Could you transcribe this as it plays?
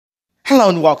Hello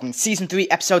and welcome to Season 3,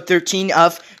 Episode 13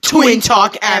 of Twin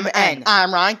Talk MN.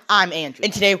 I'm Ryan. I'm Andrew.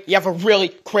 And today we have a really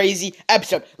crazy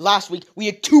episode. Last week we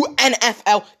had two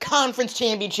NFL Conference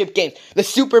Championship games. The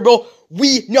Super Bowl,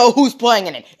 we know who's playing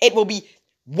in it. It will be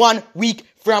 1 week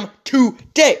from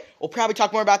today. We'll probably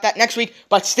talk more about that next week,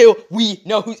 but still, we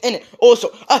know who's in it. Also,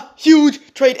 a huge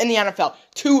trade in the NFL.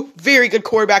 Two very good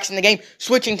quarterbacks in the game,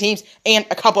 switching teams, and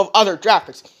a couple of other draft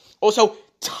picks. Also,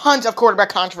 tons of quarterback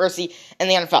controversy in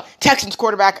the NFL. Texans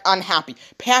quarterback unhappy.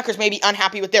 Packers maybe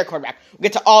unhappy with their quarterback. We'll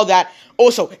get to all that.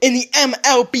 Also, in the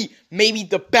MLB, maybe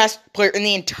the best player in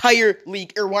the entire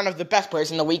league, or one of the best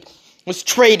players in the league, was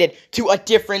traded to a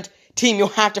different team. You'll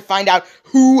have to find out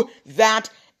who that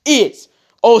is.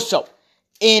 Also,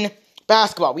 in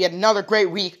basketball, we had another great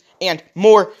week and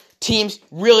more teams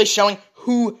really showing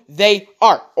who they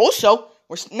are. Also,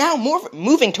 we're now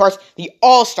moving towards the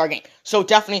All-Star game. So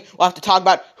definitely we'll have to talk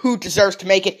about who deserves to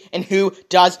make it and who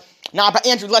does not. But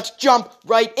Andrew, let's jump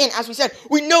right in. As we said,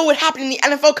 we know what happened in the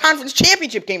NFL Conference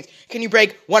Championship games. Can you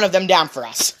break one of them down for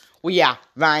us? Well, yeah,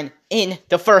 Ryan, in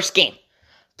the first game,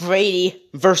 Brady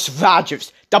versus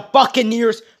Rodgers. The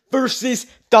Buccaneers versus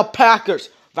the Packers.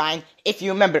 Ryan, if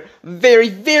you remember, very,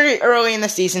 very early in the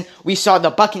season, we saw the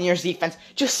Buccaneers defense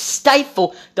just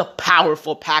stifle the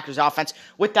powerful Packers offense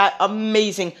with that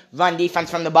amazing run defense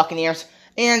from the Buccaneers.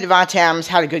 And Davante Adams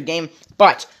had a good game.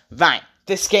 But, Ryan,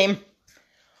 this game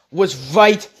was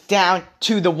right down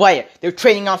to the wire. They were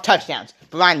trading off touchdowns.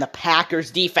 But, Ryan, the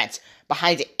Packers defense,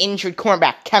 behind the injured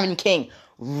cornerback, Kevin King,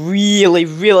 really,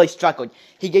 really struggled.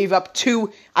 He gave up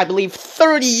two, I believe,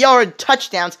 30-yard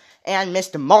touchdowns and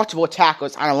missed multiple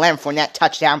tackles on a Leonard Fournette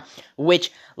touchdown,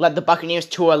 which led the Buccaneers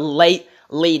to a late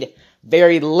lead,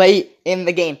 very late in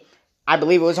the game. I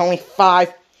believe it was only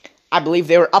 5. I believe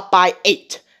they were up by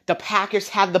 8. The Packers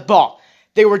had the ball.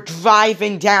 They were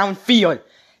driving downfield.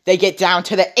 They get down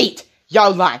to the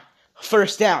 8-yard line.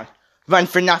 First down, run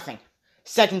for nothing.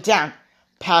 Second down,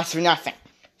 pass for nothing.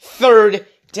 Third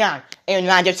down, Aaron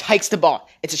Rodgers hikes the ball.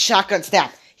 It's a shotgun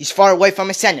snap. He's far away from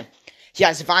his center. He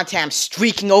has Davante Adams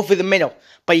streaking over the middle,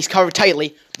 but he's covered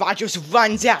tightly. Rodgers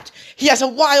runs out. He has a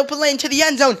wide open lane to the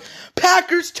end zone.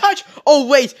 Packers touch. Oh,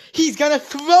 wait. He's going to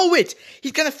throw it.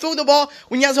 He's going to throw the ball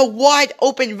when he has a wide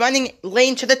open running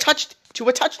lane to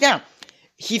a touchdown.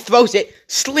 He throws it,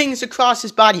 slings across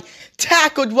his body,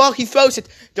 tackled while he throws it.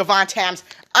 Davante Adams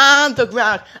on the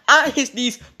ground, on his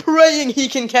knees, praying he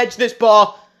can catch this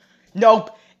ball. Nope.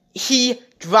 He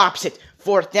drops it.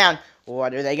 Fourth down.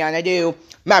 What are they going to do?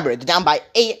 Remember, they're down by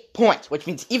 8 points, which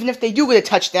means even if they do get a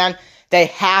touchdown, they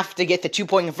have to get the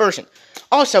 2-point conversion.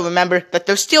 Also, remember that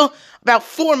there's still about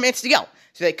 4 minutes to go,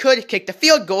 so they could kick the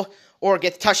field goal or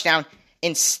get the touchdown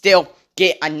and still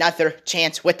get another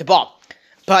chance with the ball.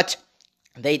 But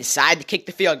they decide to kick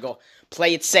the field goal,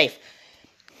 play it safe,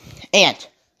 and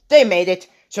they made it,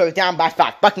 so they're down by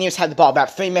 5. Buccaneers had the ball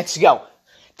about 3 minutes to go.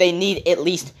 They need at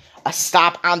least a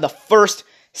stop on the first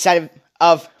set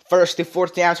of first to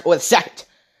fourth downs or the second.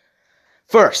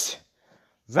 First,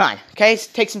 run. Okay,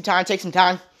 take some time.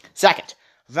 Second,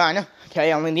 run.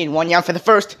 Okay, only need 1 yard for the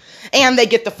first. And they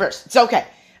get the first. It's okay.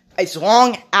 As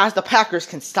long as the Packers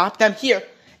can stop them here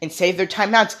and save their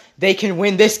timeouts, they can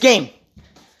win this game.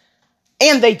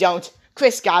 And they don't.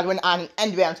 Chris Godwin on an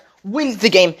end round wins the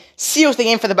game, seals the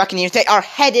game for the Buccaneers. They are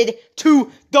headed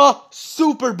to the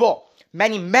Super Bowl.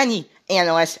 Many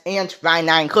analysts, and Ryan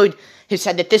and I include, have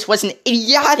said that this was an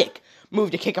idiotic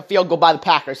move to kick a field goal by the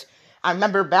Packers. I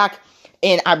remember back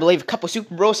in, I believe, a couple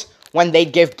Super Bowls when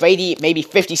they'd give Brady maybe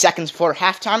 50 seconds before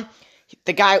halftime.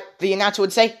 The announcer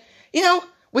would say,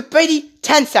 with Brady,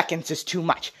 10 seconds is too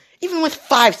much. Even with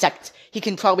 5 seconds, he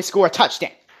can probably score a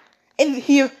touchdown. And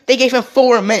here, they gave him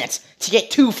 4 minutes to get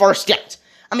 2 first downs.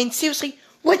 I mean, seriously,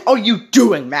 what are you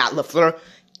doing, Matt LaFleur?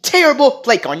 Terrible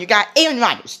play calling. You got Aaron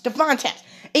Rodgers, Davante Adams,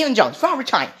 Aaron Jones,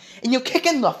 Robert Ryan, and you're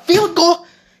kicking the field goal?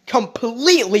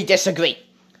 Completely disagree.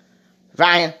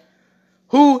 Ryan,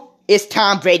 who is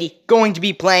Tom Brady going to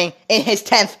be playing in his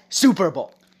 10th Super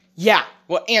Bowl? Yeah,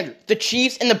 well, Andrew, the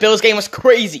Chiefs and the Bills game was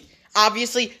crazy.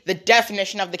 Obviously, the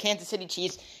definition of the Kansas City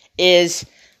Chiefs is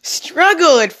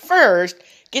struggle at first,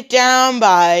 get down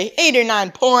by 8 or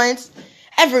 9 points.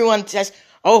 Everyone says,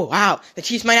 oh, wow, the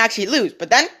Chiefs might actually lose. But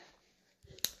then,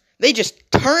 they just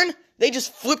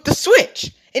flip the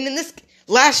switch. And in this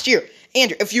last year,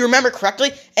 Andrew, if you remember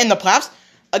correctly, in the playoffs,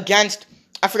 against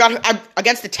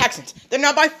the Texans, they're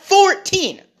now by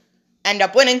 14. End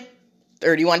up winning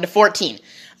 31-14.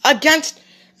 Against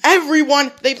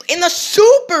everyone, in the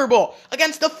Super Bowl,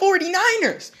 against the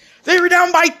 49ers, they were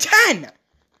down by 10.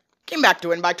 Came back to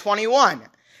win by 21.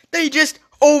 They just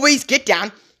always get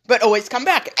down, but always come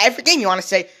back. Every game you want to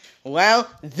say, Well,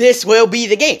 this will be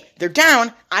the game. They're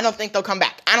down. I don't think they'll come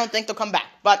back.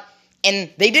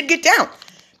 And they did get down.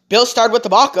 Bills started with the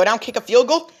ball, go down, kick a field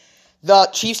goal. The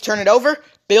Chiefs turn it over.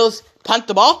 Bills punt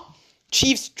the ball.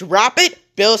 Chiefs drop it.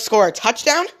 Bills score a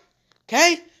touchdown.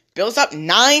 Okay? Bills up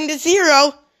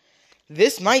 9-0.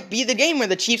 This might be the game where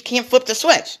the Chiefs can't flip the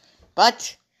switch.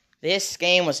 But this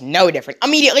game was no different.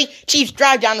 Immediately, Chiefs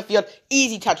drive down the field.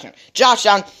 Easy touchdown. Josh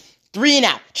Allen, 3 and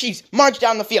out. Chiefs march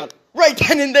down the field. Right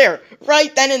then and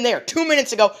there. 2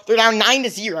 minutes ago, they're down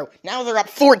 9-0. Now they're up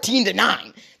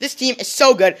 14-9. This team is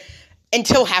so good.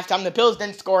 Until halftime, the Bills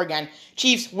didn't score again.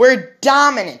 Chiefs were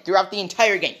dominant throughout the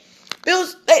entire game.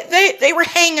 Bills, they were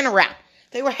hanging around.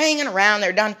 They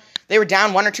were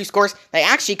down 1 or 2 scores. They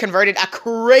actually converted a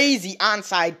crazy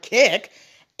onside kick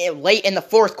late in the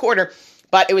fourth quarter,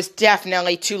 but it was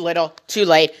definitely too little, too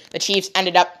late. The Chiefs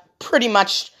ended up pretty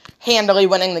much handily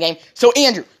winning the game. So,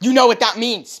 Andrew, you know what that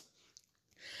means.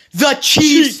 The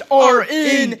Chiefs are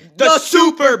in the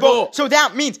Super Bowl. So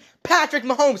that means Patrick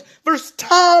Mahomes versus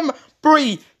Tom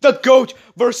Brady, the GOAT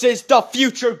versus the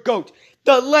future GOAT.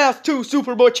 The last 2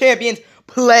 Super Bowl champions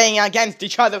playing against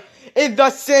each other in the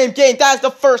same game. That is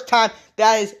the first time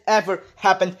that has ever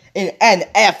happened in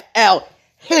NFL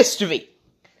history.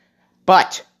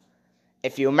 But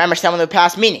if you remember some of the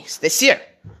past meetings this year,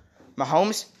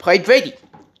 Mahomes played Brady.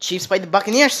 Chiefs played the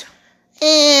Buccaneers.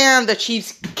 And the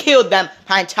Chiefs killed them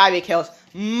behind Tyreek Hill's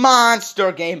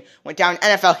monster game. Went down in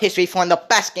NFL history for one of the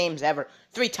best games ever.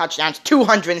 3 touchdowns,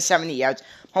 270 yards.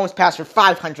 Mahomes passed for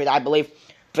 500, I believe.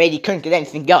 Brady couldn't get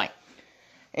anything going.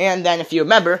 And then, if you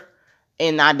remember,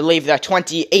 in, I believe, the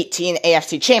 2018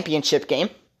 AFC Championship game,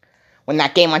 when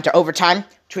that game went to overtime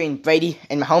between Brady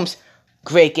and Mahomes,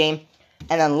 great game.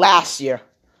 And then last year,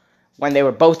 when they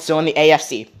were both still in the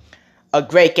AFC, a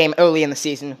great game early in the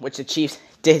season, which the Chiefs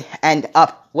did end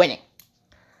up winning.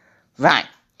 Right.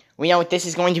 We know this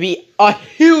is going to be a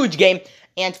huge game,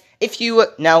 and if you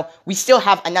know, we still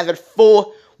have another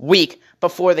full week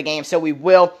before the game, so we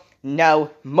will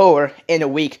know more in a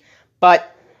week.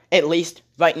 But at least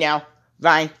right now,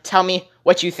 Ryan, tell me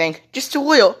what you think, just a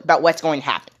little, about what's going to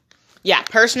happen. Yeah,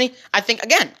 personally, I think,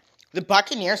 again, the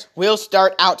Buccaneers will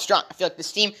start out strong. I feel like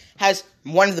this team has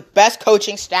one of the best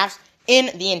coaching staffs in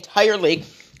the entire league,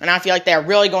 and I feel like they're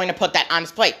really going to put that on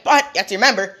display. But you have to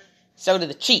remember, so do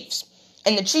the Chiefs.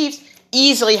 And the Chiefs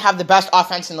easily have the best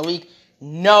offense in the league.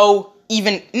 No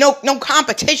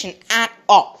competition at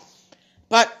all.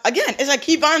 But again, as I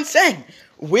keep on saying,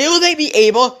 will they be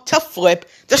able to flip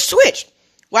the switch?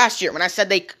 Last year, when I said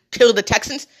they killed the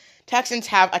Texans, Texans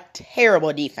have a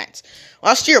terrible defense.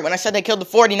 Last year, when I said they killed the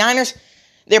 49ers,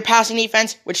 their passing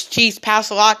defense, which Chiefs pass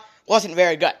a lot, wasn't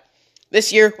very good.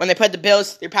 This year, when they played the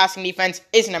Bills, their passing defense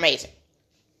isn't amazing.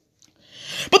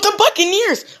 But the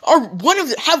Buccaneers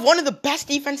have one of the best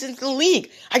defenses in the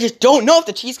league. I just don't know if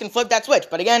the Chiefs can flip that switch.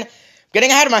 But again, getting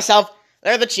ahead of myself,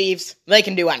 they're the Chiefs. They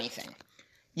can do anything.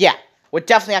 Yeah, we'll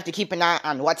definitely have to keep an eye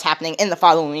on what's happening in the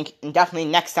following week. And definitely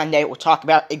next Sunday, we'll talk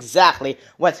about exactly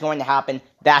what's going to happen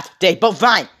that day. But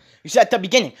fine, you said at the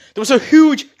beginning, there was a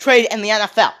huge trade in the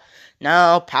NFL.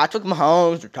 No, Patrick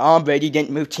Mahomes or Tom Brady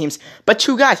didn't move teams, but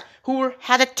 2 guys who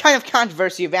had a ton of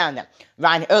controversy around them.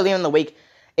 Ryan, earlier in the week,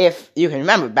 if you can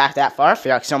remember back that far, I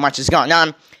feel like so much has gone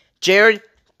on, Jared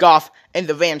Goff and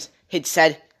the Rams had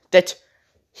said that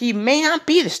he may not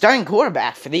be the starting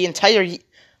quarterback for the entire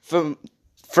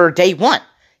for day 1.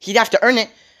 He'd have to earn it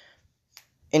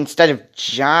instead of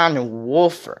John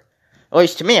Wolfer. At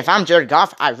least to me, if I'm Jared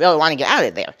Goff, I really want to get out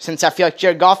of there, since I feel like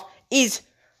Jared Goff is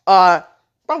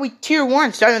probably tier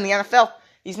 1 starter in the NFL.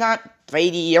 He's not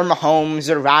Brady or Mahomes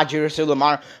or Rodgers or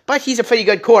Lamar, but he's a pretty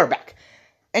good quarterback.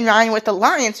 And Ryan, with the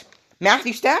Lions,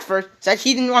 Matthew Stafford said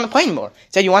he didn't want to play anymore.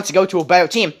 Said he wants to go to a better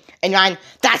team. And Ryan,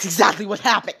 that's exactly what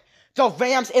happened. The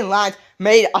Rams and Lions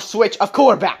made a switch of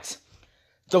quarterbacks.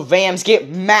 The Rams get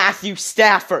Matthew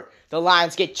Stafford. The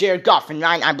Lions get Jared Goff. And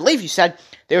Ryan, I believe you said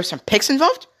there were some picks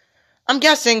involved? I'm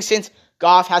guessing since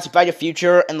Goff has a brighter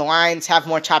future and the Lions have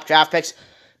more top draft picks,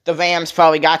 the Rams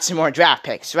probably got some more draft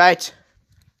picks, right?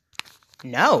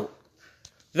 No.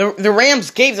 The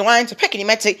Rams gave the Lions a pick, and you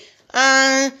might say,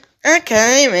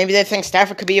 okay, maybe they think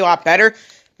Stafford could be a lot better.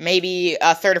 Maybe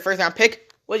a 3rd or 4th round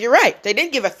pick. Well, you're right. They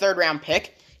did give a 3rd round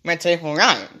pick. You might say, well,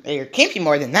 Ryan, there can't be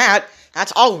more than that.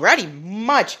 That's already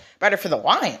much better for the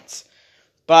Lions.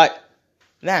 But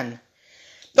then,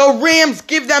 the Rams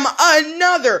give them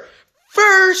another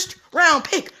 1st round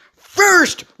pick.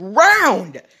 1st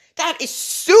round! That is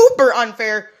super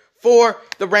unfair for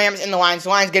the Rams and the Lions. The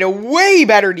Lions get a way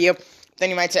better deal. Then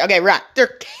you might say, okay, right,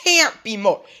 there can't be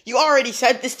more. You already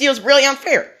said this deal's really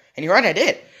unfair. And you're right, I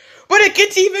did. But it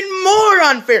gets even more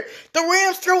unfair. The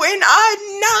Rams throw in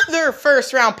another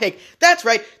first-round pick. That's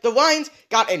right. The Lions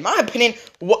got, in my opinion,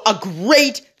 a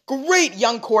great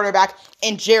young quarterback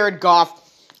in Jared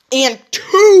Goff. And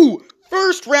 2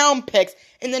 first-round picks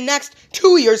in the next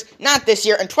 2 years, not this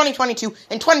year, in 2022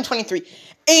 and 2023.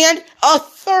 And a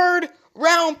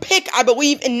 3rd-round pick, I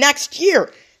believe, in next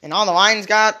year. And all the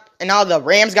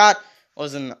Rams got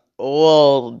was an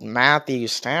old Matthew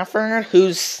Stafford,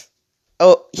 he's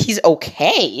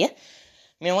okay.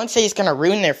 I mean, I wouldn't say he's going to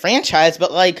ruin their franchise,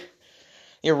 but,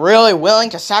 you're really willing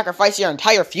to sacrifice your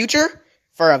entire future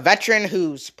for a veteran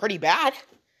who's pretty bad?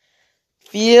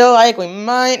 Feel like we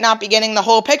might not be getting the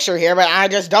whole picture here, but I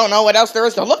just don't know what else there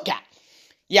is to look at.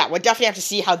 Yeah, we'll definitely have to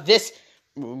see how this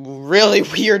really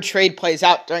weird trade plays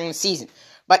out during the season.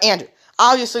 But, Andrew,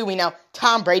 obviously we know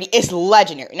Tom Brady is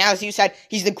legendary. Now, as you said,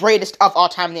 he's the greatest of all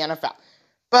time in the NFL.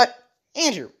 But,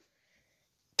 Andrew,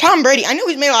 Tom Brady, I know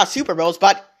he's made a lot of Super Bowls,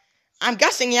 but I'm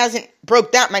guessing he hasn't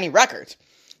broke that many records.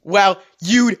 Well,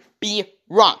 you'd be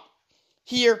wrong.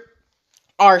 Here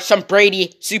are some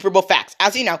Brady Super Bowl facts.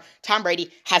 As you know, Tom Brady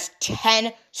has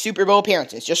 10 Super Bowl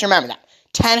appearances. Just remember that.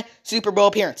 10 Super Bowl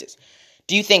appearances.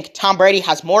 Do you think Tom Brady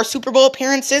has more Super Bowl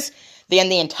appearances than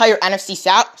the entire NFC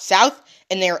South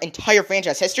in their entire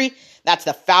franchise history? That's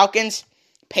the Falcons,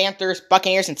 Panthers,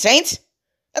 Buccaneers, and Saints.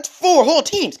 That's 4 whole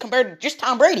teams compared to just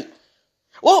Tom Brady.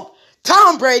 Well,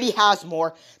 Tom Brady has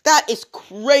more. That is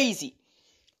crazy.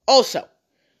 Also,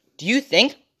 do you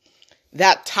think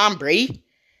that Tom Brady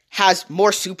has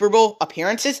more Super Bowl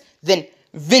appearances than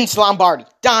Vince Lombardi,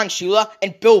 Don Shula,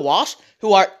 and Bill Walsh,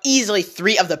 who are easily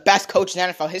 3 of the best coaches in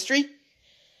NFL history?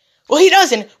 Well, he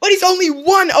doesn't, but he's only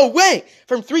 1 away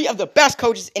from 3 of the best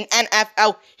coaches in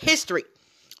NFL history.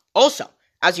 Also,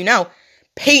 as you know,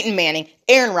 Peyton Manning,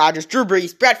 Aaron Rodgers, Drew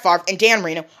Brees, Brett Favre, and Dan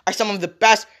Marino are some of the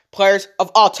best players of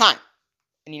all time.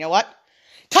 And you know what?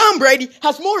 Tom Brady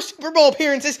has more Super Bowl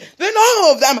appearances than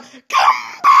all of them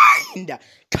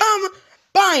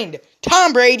combined.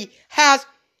 Tom Brady has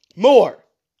more.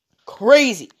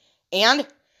 Crazy. And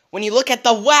when you look at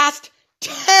the last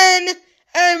 10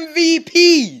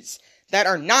 MVPs that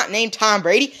are not named Tom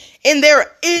Brady in their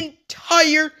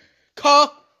entire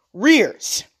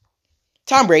careers,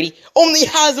 Tom Brady only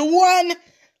has 1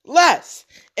 less.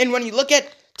 And when you look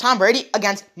at Tom Brady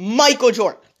against Michael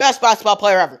Jordan, best basketball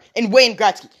player ever, and Wayne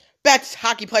Gretzky, best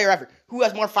hockey player ever, who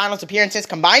has more finals appearances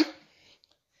combined?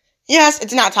 Yes,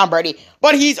 it's not Tom Brady,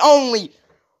 but he's only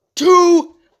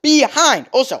 2 behind.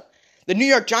 Also, the New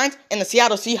York Giants and the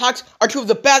Seattle Seahawks are 2 of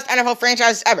the best NFL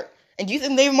franchises ever. And do you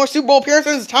think they have more Super Bowl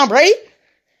appearances than Tom Brady?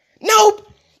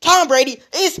 Nope! Tom Brady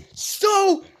is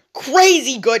so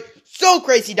crazy good, so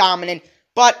crazy dominant,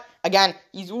 but again,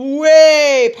 he's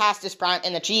way past his prime,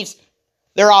 and the Chiefs,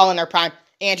 they're all in their prime.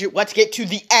 Andrew, let's get to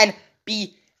the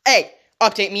NBA.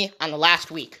 Update me on the last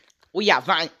week. Well, yeah,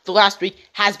 Vine, the last week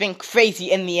has been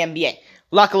crazy in the NBA.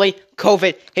 Luckily,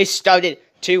 COVID has started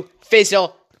to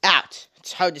fizzle out.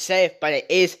 It's hard to say, but it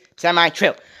is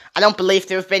semi-true. I don't believe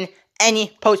there have been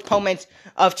any postponements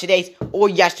of today's or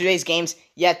yesterday's games,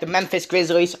 yet the Memphis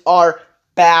Grizzlies are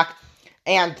back,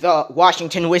 and the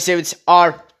Washington Wizards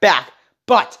are back.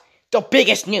 But the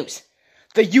biggest news,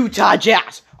 the Utah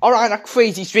Jazz are on a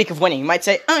crazy streak of winning. You might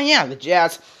say, oh yeah, the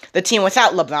Jazz, the team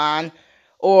without LeBron,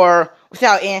 or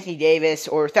without Anthony Davis,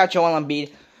 or without Joel Embiid,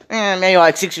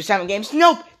 maybe 6 or 7 games.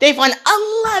 Nope, they've won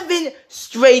 11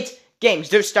 straight games.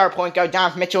 Their star point guard,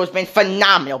 Donovan Mitchell, has been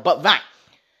phenomenal. But Vine,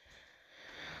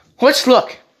 let's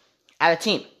look at a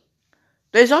team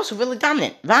that is also really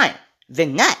dominant. Vine, the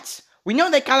Nets. We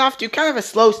know they got off to kind of a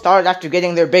slow start after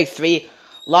getting their big 3.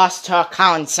 Lost to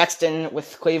Colin Sexton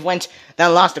with Cleveland,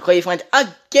 then lost to Cleveland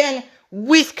again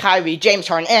with Kyrie, James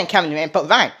Harden, and Kevin Durant. But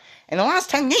Ryan, in the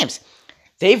last 10 games,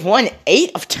 they've won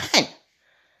 8 of 10.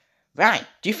 Ryan,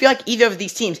 do you feel like either of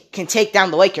these teams can take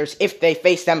down the Lakers if they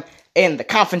face them in the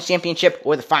conference championship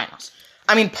or the finals?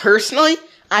 I mean, personally,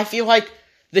 I feel like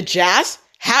the Jazz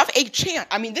have a chance.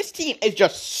 I mean, this team is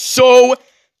just so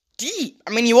deep. I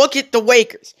mean, you look at the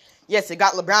Lakers. Yes, they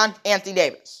got LeBron, Anthony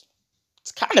Davis.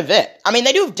 It's kind of it. I mean,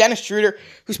 they do have Dennis Schroeder,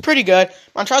 who's pretty good.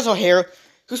 Montrezl Harrell,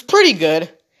 who's pretty good.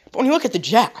 But when you look at the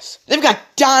Jazz, they've got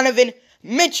Donovan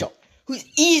Mitchell, who's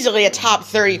easily a top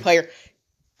 30 player.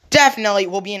 Definitely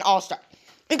will be an all-star.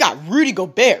 They've got Rudy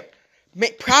Gobert,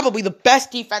 probably the best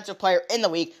defensive player in the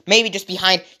league, maybe just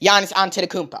behind Giannis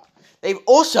Antetokounmpo. They've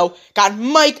also got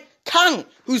Mike Conley,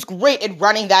 who's great at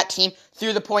running that team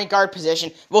through the point guard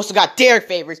position. We've also got Derek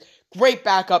Favors, great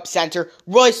backup center,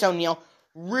 Royce O'Neal,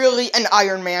 really an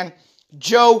Iron Man,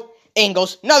 Joe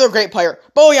Ingles, another great player.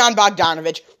 Bojan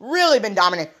Bogdanovic, really been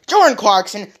dominant. Jordan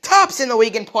Clarkson, tops in the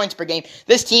league in points per game.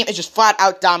 This team is just flat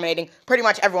out dominating pretty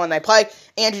much everyone they play.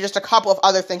 And just a couple of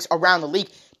other things around the league.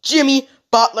 Jimmy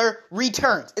Butler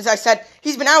returns. As I said,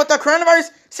 he's been out with the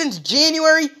coronavirus since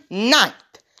January 9th.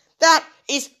 That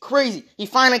is crazy. He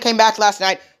finally came back last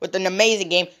night with an amazing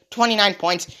game. 29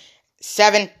 points,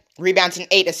 7 rebounds, and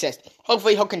 8 assists.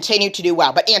 Hopefully he'll continue to do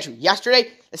well. But Andrew, yesterday,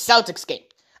 the Celtics game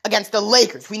against the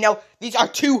Lakers. We know these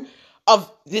are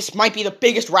this might be the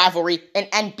biggest rivalry in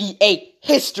NBA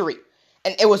history.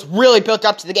 And it was really built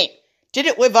up to the game. Did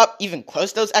it live up even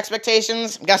close to those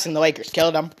expectations? I'm guessing the Lakers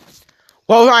killed them.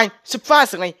 Well, Ryan,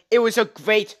 surprisingly, it was a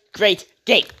great, great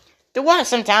game. There were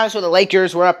some times where the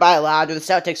Lakers were up by a lot, or the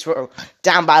Celtics were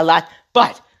down by a lot,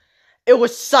 but it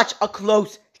was such a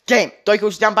close game. The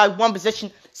Lakers were down by one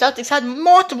position. Celtics had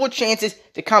multiple chances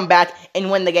to come back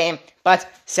and win the game, but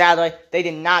sadly, they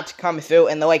did not come through,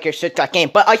 and the Lakers took that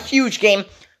game. But a huge game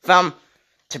from,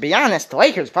 to be honest, the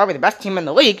Lakers, probably the best team in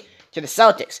the league, to the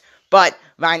Celtics. But,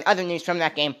 Ryan, other news from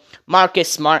that game, Marcus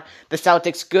Smart, the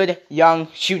Celtics' good, young,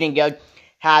 shooting guard,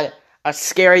 had a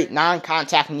scary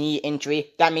non-contact knee injury.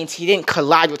 That means he didn't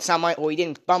collide with someone, or he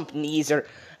didn't bump knees or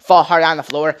fall hard on the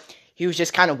floor. He was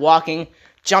just kind of walking,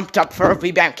 jumped up for a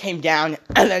rebound, came down,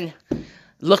 and then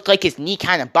looked like his knee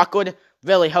kind of buckled.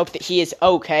 Really hope that he is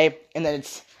okay, and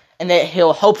that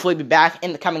he'll hopefully be back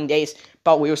in the coming days,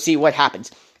 but we will see what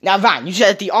happens. Now, Ryan, you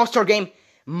said that the All-Star game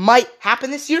might happen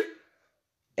this year?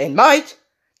 It might.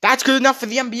 That's good enough for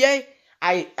the NBA.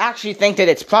 I actually think that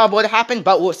it's probable to happen,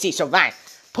 but we'll see. So, Ryan,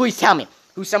 please tell me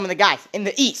who some of the guys in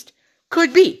the East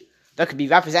could be that could be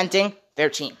representing their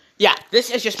team. Yeah, this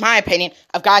is just my opinion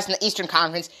of guys in the Eastern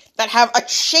Conference that have a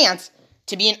chance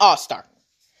to be an All-Star.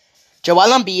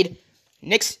 Joel Embiid,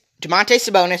 Domantas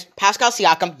Sabonis, Pascal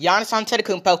Siakam, Giannis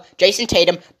Antetokounmpo, Jason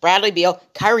Tatum, Bradley Beal,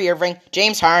 Kyrie Irving,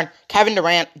 James Harden, Kevin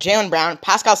Durant, Jaylen Brown,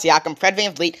 Pascal Siakam, Fred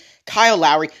VanVleet, Kyle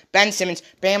Lowry, Ben Simmons,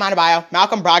 Bam Adebayo,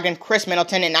 Malcolm Brogdon, Chris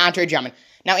Middleton, and Andre Drummond.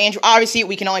 Now, Andrew, obviously,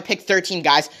 we can only pick 13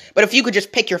 guys, but if you could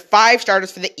just pick your 5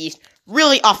 starters for the East,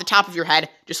 really off the top of your head,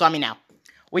 just let me know.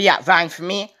 Well, yeah, Ryan, for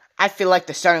me, I feel like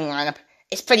the starting lineup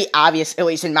is pretty obvious, at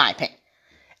least in my opinion.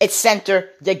 It's center,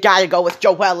 you gotta go with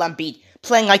Joel Embiid,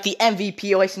 playing like the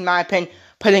MVP, at least in my opinion,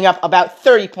 putting up about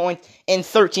 30 points and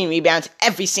 13 rebounds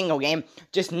every single game.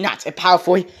 Just nuts. At power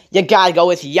forward, you gotta go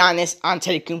with Giannis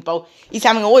Antetokounmpo. He's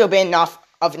having a little bit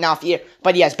of an off year,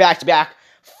 but he has back-to-back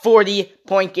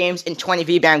 40-point games and 20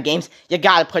 rebound games. You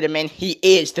gotta put him in. He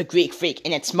is the Greek freak,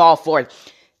 and it's small forward.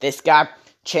 This guy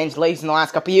changed leagues in the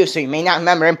last couple of years, so you may not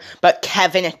remember him, but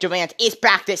Kevin Durant is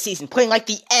back this season, playing like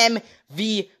the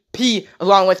MVP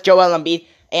along with Joel Embiid,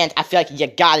 and I feel like you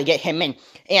gotta get him in.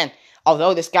 And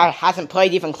although this guy hasn't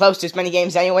played even close to as many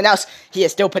games as anyone else, he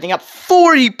is still putting up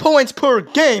 40 points per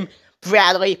game.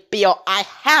 Bradley Beal, I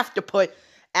have to put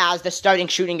as the starting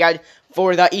shooting guard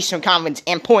for the Eastern Conference,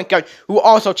 and point guard, who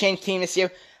also changed team this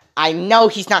year. I know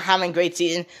he's not having a great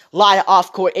season, a lot of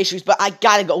off-court issues, but I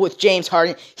gotta go with James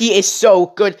Harden. He is so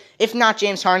good. If not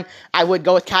James Harden, I would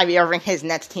go with Kyrie Irving, his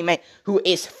Nets teammate, who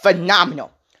is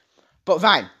phenomenal. But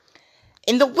Ryan,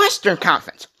 in the Western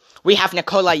Conference, we have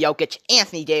Nikola Jokic,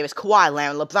 Anthony Davis, Kawhi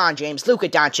Leonard, LeBron James, Luka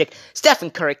Doncic, Stephen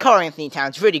Curry, Karl-Anthony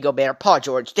Towns, Rudy Gobert, Paul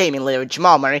George, Damian Lillard,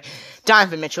 Jamal Murray,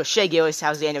 Donovan Mitchell, Shai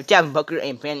Gilgeous-Alexander, Devin Booker,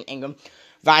 and Brandon Ingram.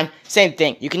 Ryan, same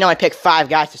thing. You can only pick 5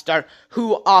 guys to start.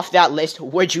 Who off that list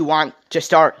would you want to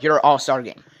start your All-Star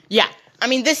game? Yeah, I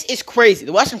mean, this is crazy.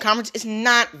 The Western Conference is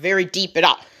not very deep at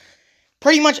all.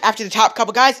 Pretty much after the top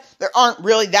couple guys, there aren't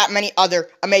really that many other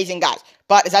amazing guys.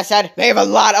 But as I said, they have a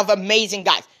lot of amazing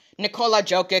guys. Nikola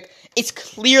Jokic is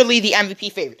clearly the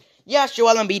MVP favorite. Yes,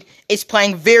 Joel Embiid is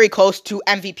playing very close to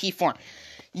MVP form.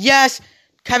 Yes,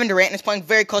 Kevin Durant is playing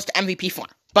very close to MVP form.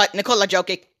 But Nikola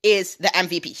Jokic is the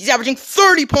MVP. He's averaging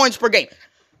 30 points per game,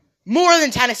 more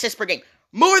than 10 assists per game,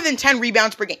 more than 10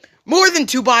 rebounds per game, more than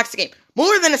 2 blocks a game,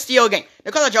 more than a steal a game.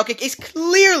 Nikola Jokic is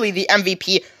clearly the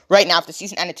MVP right now if the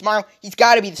season ended tomorrow. He's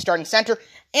got to be the starting center.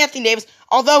 Anthony Davis,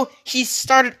 although he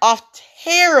started off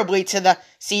terribly to the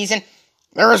season,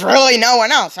 there was really no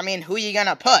one else. I mean, who are you going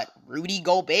to put? Rudy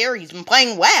Gobert? He's been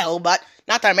playing well, but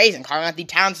not that amazing. Karl-Anthony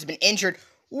Towns has been injured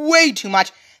way too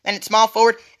much. Then at small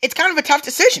forward, it's kind of a tough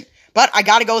decision. But I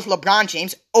got to go with LeBron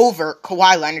James over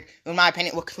Kawhi Leonard, who in my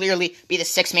opinion will clearly be the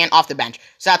 6th man off the bench.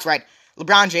 So that's right,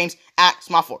 LeBron James at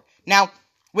small forward. Now,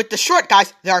 with the short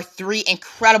guys, there are 3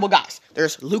 incredible guys.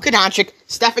 There's Luka Doncic,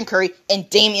 Stephen Curry, and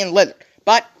Damian Lillard.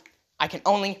 But I can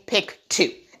only pick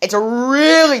 2. It's a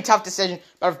really tough decision,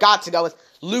 but I've got to go with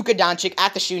Luka Doncic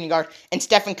at the shooting guard and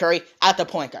Stephen Curry at the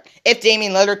point guard. If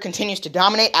Damian Lillard continues to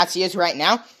dominate as he is right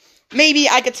now, maybe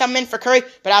I could sub him in for Curry,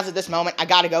 but as of this moment, I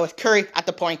gotta go with Curry at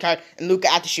the point guard and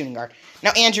Luka at the shooting guard.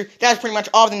 Now, Andrew, that's pretty much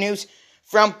all the news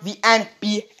from the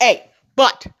NBA.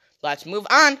 But let's move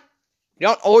on. We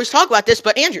don't always talk about this,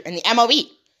 but Andrew, in the MLB,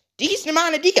 decent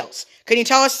amount of deals. Can you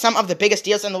tell us some of the biggest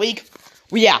deals in the league?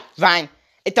 Well, yeah, Ryan,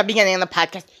 at the beginning of the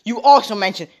podcast, you also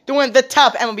mentioned that one of the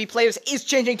top MLB players is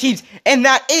changing teams, and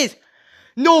that is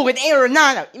Nolan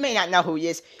Arenado. You may not know who he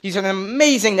is. He's an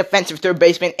amazing defensive third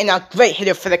baseman and a great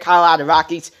hitter for the Colorado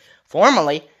Rockies,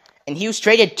 formerly, and he was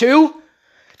traded to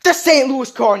the St.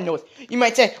 Louis Cardinals. You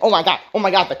might say, oh my god,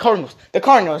 the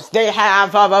Cardinals, they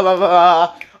have,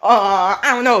 I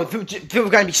don't know, they're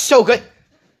going to be so good.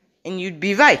 And you'd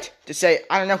be right to say,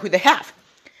 I don't know who they have.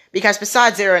 Because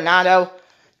besides Arenado,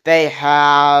 they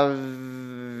have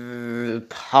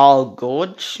Paul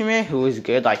Goldschmidt, who was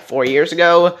good like 4 years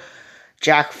ago.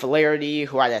 Jack Flaherty,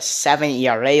 who had a 7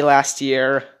 ERA last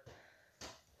year.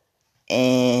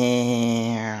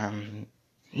 And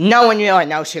no one really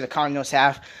knows who the Cardinals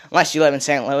have, unless you live in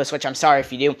St. Louis, which I'm sorry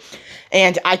if you do.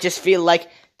 And I just feel like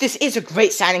this is a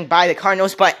great signing by the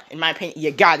Cardinals, but in my opinion,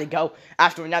 you gotta go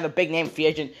after another big-name free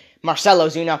agent, Marcell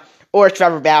Ozuna or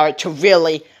Trevor Bauer, to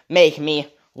really make me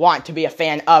want to be a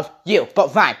fan of you. But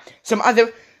fine, some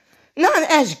other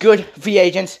not as good free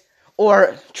agents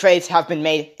or trades have been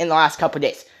made in the last couple of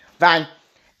days. Fine,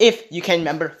 if you can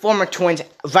remember, former Twins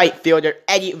right fielder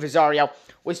Eddie Rosario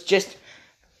was just,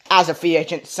 as a free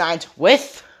agent, signed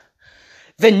with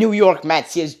the New York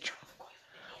Mets. He is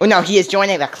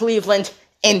joining the Cleveland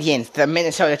Indians, the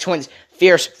Minnesota Twins'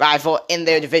 fierce rival in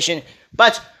their division.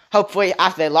 But hopefully,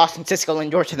 after they lost Francisco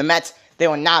Lindor to the Mets, they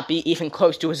will not be even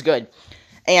close to as good.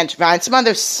 And some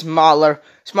other smaller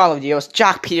deals.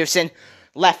 Jock Peterson,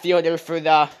 left fielder for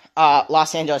the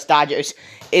Los Angeles Dodgers,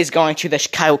 is going to the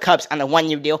Chicago Cubs on a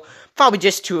 1-year deal, probably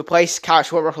just to replace Kyle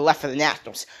Schwarber, who left for the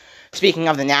Nationals. Speaking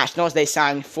of the Nationals, they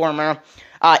signed former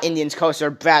Indians coaster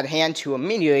Brad Hand, who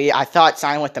immediately, I thought,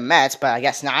 signed with the Mets, but I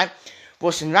guess not.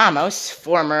 Wilson Ramos,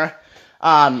 former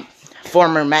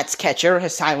Mets catcher,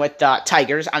 has signed with the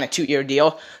Tigers on a 2-year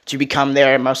deal to become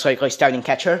their most likely starting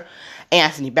catcher.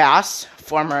 Anthony Bass,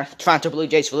 former Toronto Blue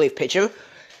Jays relief pitcher,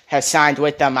 has signed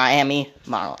with the Miami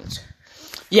Marlins.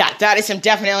 Yeah, that is some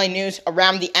definitely news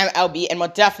around the MLB, and we'll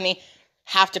definitely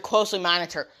have to closely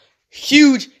monitor.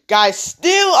 Huge guys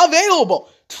still available.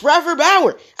 Trevor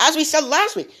Bauer, as we said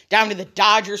last week, down to the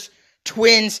Dodgers,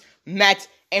 Twins, Mets,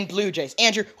 and Blue Jays.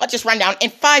 Andrew, let's just run down in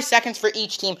 5 seconds for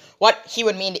each team what he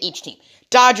would mean to each team.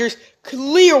 Dodgers,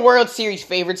 clear World Series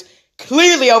favorites,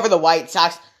 clearly over the White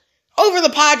Sox, over the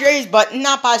Padres, but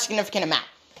not by a significant amount.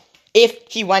 If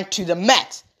he went to the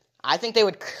Mets, I think they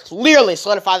would clearly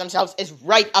solidify themselves as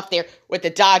right up there with the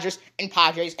Dodgers and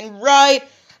Padres, and right,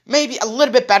 maybe a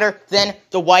little bit better than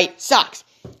the White Sox.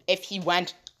 If he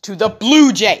went to the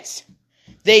Blue Jays,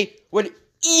 they would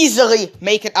easily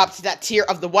make it up to that tier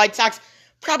of the White Sox,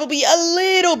 probably a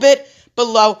little bit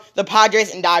below the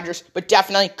Padres and Dodgers, but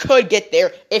definitely could get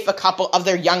there if a couple of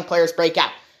their young players break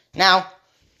out. Now,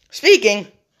 speaking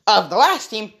of the last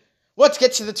team, let's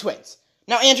get to the Twins.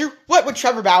 Now, Andrew, what would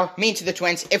Trevor Bauer mean to the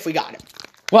Twins if we got him?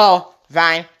 Well,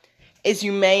 Ryan, as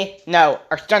you may know,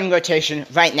 our starting rotation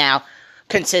right now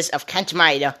consists of Kenta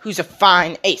Maeda, who's a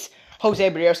fine ace, Jose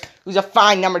Barrios, who's a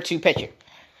fine number 2 pitcher,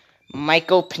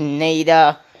 Michael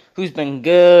Pineda, who's been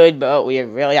good, but we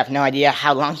really have no idea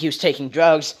how long he was taking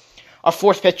drugs. Our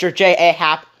 4th pitcher, J.A.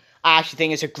 Happ, I actually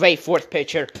think is a great 4th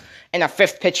pitcher. And our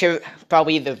 5th pitcher,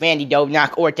 probably either Randy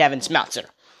Dobnak or Devin Smeltzer.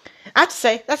 I have to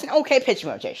say, that's an okay pitching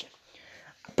rotation.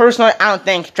 Personally, I don't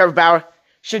think Trevor Bauer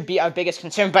should be our biggest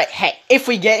concern, but hey, if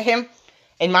we get him,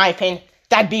 in my opinion,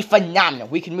 that'd be phenomenal.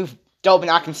 We can move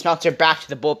Dobnak and Smeltzer back to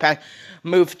the bullpen,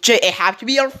 move J.A. Happ to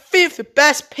be our 5th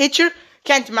best pitcher,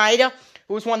 Kenta Maeda,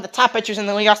 who was one of the top pitchers in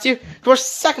the league last year, to our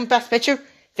 2nd best pitcher.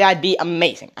 That'd be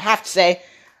amazing. I have to say,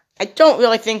 I don't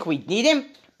really think we need him,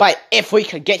 but if we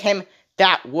could get him,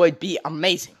 that would be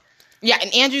amazing. Yeah,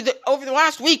 and Andrew, over the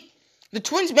last week, the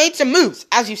Twins made some moves.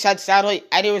 As you said, sadly,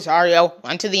 Eddie Rosario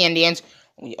went to the Indians.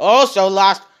 We also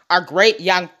lost our great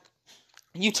young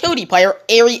utility player,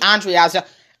 Ari Andreazza,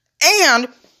 and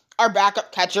our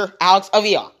backup catcher, Alex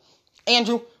Avila.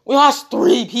 Andrew, we lost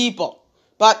 3 people,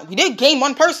 but we did gain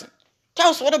 1 person. Tell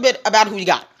us a little bit about who we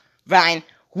got. Ryan,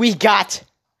 we got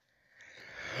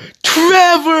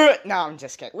Trevor. No, I'm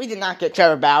just kidding. We did not get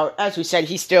Trevor Bauer. As we said,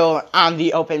 he's still on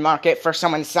the open market for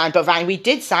someone to sign. But Ryan, we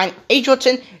did sign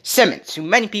Andrelton Simmons, who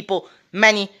many do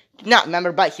not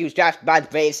remember, but he was drafted by the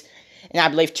Braves in, I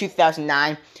believe,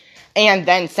 2009. And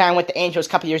then signed with the Angels a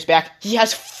couple years back. He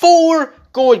has 4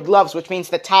 gold gloves, which means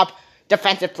the top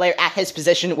defensive player at his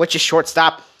position, which is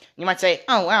shortstop. You might say,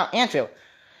 oh, wow, Andrew,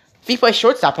 If he plays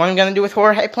shortstop, what am I going to do with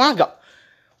Jorge Polanco?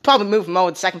 Probably move him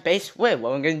over to second base. What am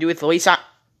I going to do with Luis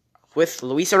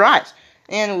Arias?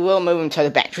 And we'll move him to the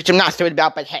bench, which I'm not thrilled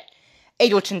about, but hey.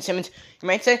 Adrian Simmons, you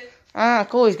might say,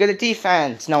 cool, he's good at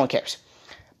defense. No one cares.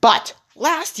 But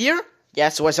last year,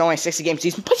 yes, it was only a 60-game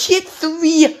season, but he hit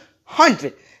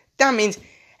 300. That means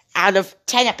out of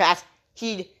 10 at-bats,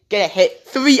 he'd get a hit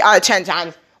 3 out of 10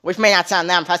 times, which may not sound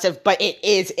that impressive, but it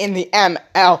is in the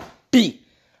MLB.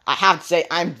 I have to say,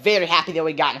 I'm very happy that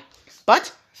we got him.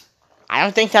 But I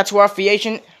don't think that's where our free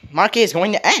agent market is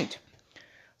going to end.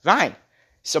 Fine.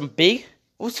 Some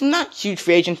not huge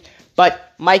free agents,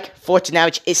 but Mike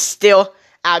Fortunovich is still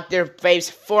out there. Braves'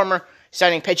 former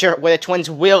starting pitcher, where the Twins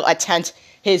will attend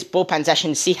his bullpen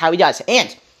session to see how he does.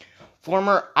 And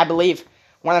former, I believe,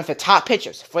 one of the top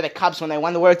pitchers for the Cubs when they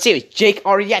won the World Series, Jake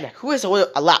Arrieta, who is a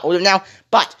lot older now,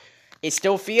 but is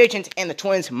still a free agent, and the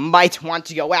Twins might want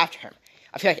to go after him.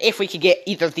 I feel like if we could get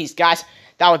either of these guys,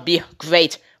 that would be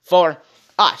great for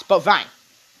us. But fine.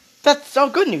 That's all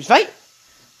good news, right?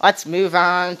 Let's move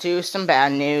on to some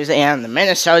bad news and the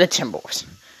Minnesota Timberwolves.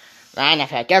 Right, I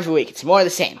feel like every week it's more of the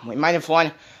same. We might have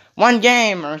won 1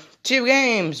 game or 2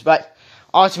 games, but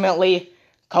ultimately,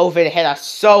 COVID hit us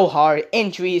so hard,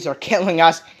 injuries are killing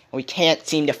us, and we can't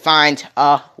seem to find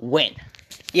a win.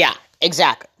 Yeah,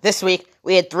 exactly. This week,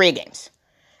 we had 3 games.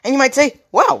 And you might say,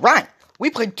 wow, Ryan, we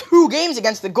played 2 games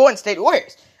against the Golden State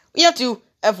Warriors. We have to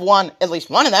have won at least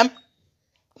one of them.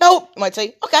 No, you might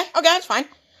say, okay, that's fine.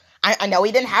 I know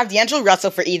we didn't have D'Angelo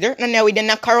Russell for either, and I know we didn't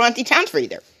have Karl-Anthony Towns for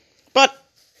either. But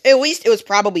at least it was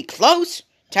probably close.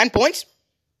 10 points?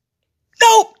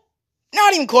 Nope,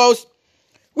 not even close.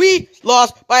 We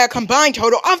lost by a combined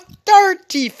total of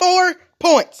 34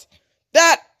 points.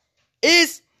 That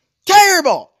is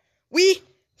terrible. We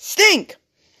stink.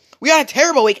 We had a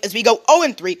terrible week as we go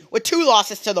 0-3 with 2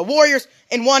 losses to the Warriors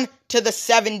and 1 to the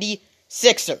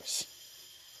 76ers.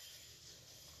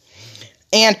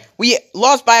 And we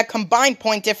lost by a combined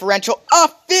point differential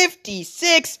of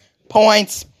 56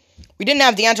 points. We didn't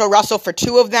have D'Angelo Russell for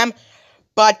 2 of them,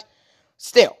 but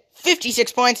still,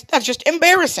 56 points, that's just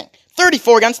embarrassing.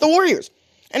 34 against the Warriors.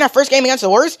 In our first game against the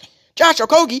Warriors, Josh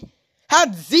Okogie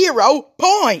had 0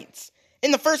 points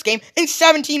in the first game in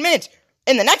 17 minutes.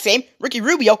 In the next game, Ricky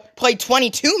Rubio played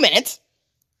 22 minutes,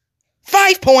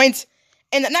 5 points.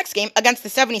 In the next game against the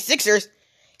 76ers,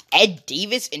 Ed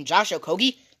Davis and Josh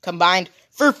Okogie combined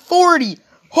for 40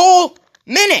 whole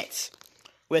minutes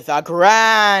with a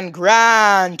grand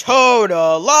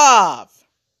total of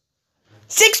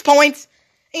 6 points.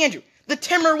 Andrew, the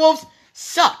Timberwolves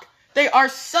suck. They are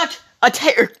such a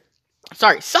terrible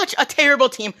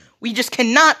team. We just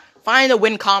cannot find a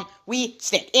win column. We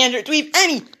stink. Andrew, do we have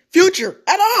any future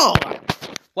at all?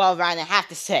 Well, Ryan, I have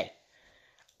to say,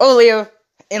 earlier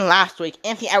in last week,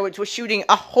 Anthony Edwards was shooting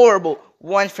a horrible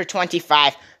 1 for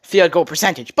 25 field goal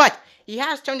percentage, but he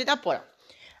has turned it up a little.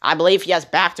 I believe he has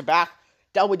back-to-back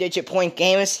double-digit point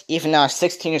games, even a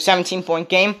 16 or 17-point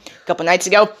game a couple nights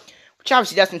ago, which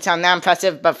obviously doesn't sound that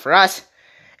impressive, but for us,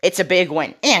 it's a big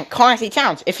win. And Karl-Anthony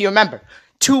Towns, if you remember,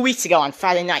 2 weeks ago on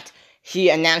Friday night, he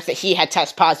announced that he had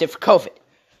tested positive for COVID.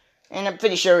 And I'm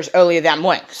pretty sure it was earlier that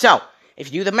morning. So, if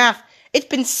you do the math, it's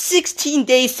been 16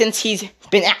 days since he's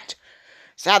been out.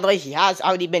 Sadly, he has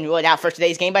already been ruled out for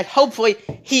today's game, but hopefully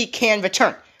he can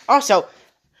return. Also,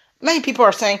 many people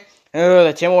are saying, oh,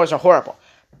 the Timberwolves are horrible.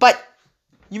 But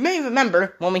you may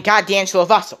remember when we got D'Angelo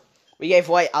Russell, we gave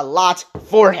away a lot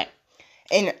for him.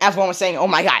 And everyone was saying, oh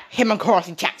my god, him and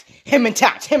Karl-Anthony Towns, him and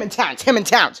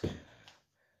Towns.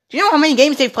 Do you know how many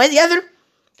games they've played together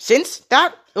since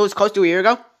that? It was close to a year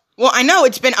ago. Well, I know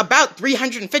it's been about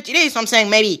 350 days, so I'm saying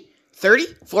maybe 30,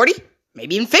 40,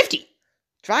 maybe even 50.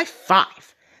 Try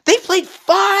 5. They played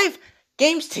 5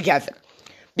 games together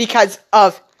because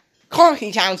of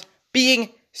Karl-Anthony Towns being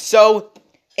so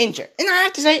injured. And I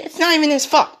have to say, it's not even his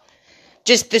fault.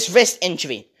 Just this wrist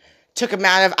injury took him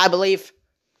out of, I believe,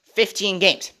 15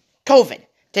 games. COVID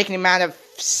taking him out of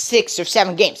 6 or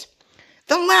 7 games.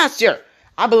 Then last year,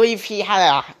 I believe he had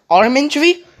an arm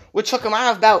injury, which took him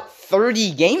out of about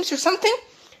 30 games or something.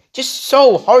 Just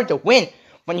so hard to win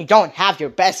when you don't have your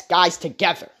best guys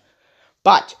together.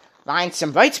 But find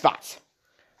some bright spots.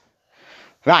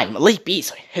 Ryan, Malik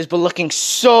Beasley has been looking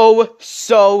so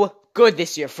good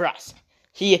this year for us.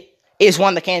 He is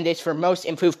one of the candidates for most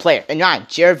improved player. And Ryan,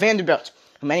 Jared Vanderbilt,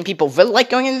 who many people really like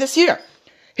going into this year,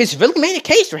 has really made a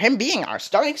case for him being our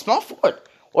starting small forward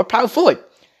or power forward.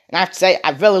 And I have to say,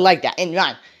 I really like that. And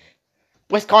Ryan,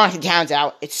 with Karl-Anthony Towns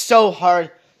out, it's so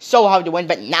hard to win,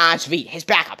 but Naz Reid, his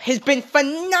backup, has been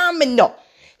phenomenal.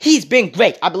 He's been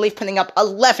great. I believe putting up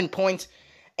 11 points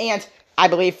and I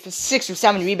believe 6 or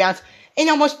 7 rebounds and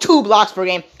almost 2 blocks per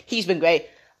game. He's been great.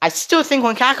 I still think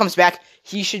when Cat comes back,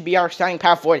 he should be our starting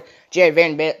power forward. Jared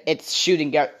Vanderbilt, it's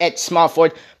shooting guard, it's small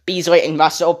forward, Beasley and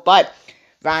Russell. But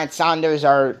Ryan Saunders,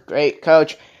 our great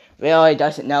coach, really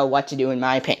doesn't know what to do in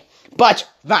my opinion. But,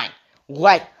 Ryan,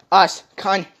 let us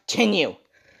continue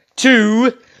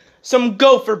to some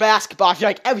Gopher basketball. I feel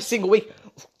like every single week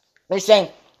they're saying,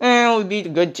 we beat a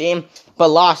good team, but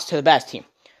lost to the best team.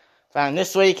 Ryan,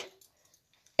 this week,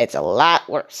 it's a lot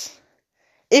worse.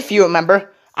 If you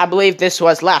remember, I believe this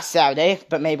was last Saturday,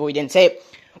 but maybe we didn't say it.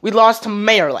 We lost to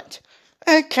Maryland.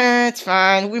 Okay, it's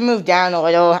fine. We moved down a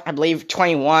little. I believe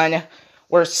 21.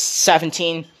 We're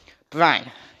 17. But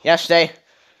fine. Yesterday,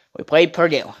 we played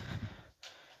Purdue.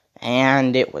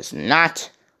 And it was not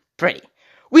pretty.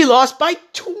 We lost by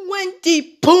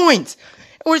 20 points.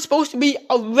 We're supposed to be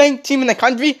a ranked team in the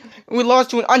country. And we lost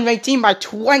to an unranked team by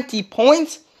 20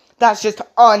 points. That's just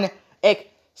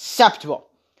unacceptable.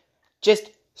 Just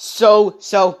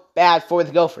so bad for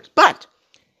the Gophers. But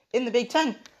in the Big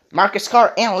Ten, Marcus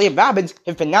Carr and Liam Robbins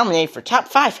have been nominated for top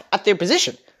 5 at their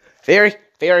position. Very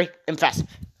impressive.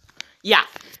 Yeah,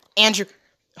 Andrew,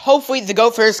 hopefully the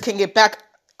Gophers can get back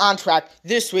on track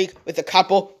this week with a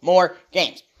couple more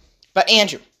games. But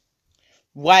Andrew,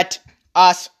 let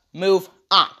us move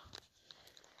on.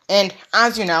 And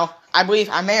as you know, I believe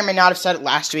I may or may not have said it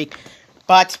last week,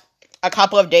 but a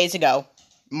couple of days ago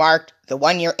marked the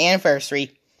 1-year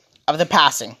anniversary of the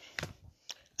passing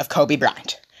of Kobe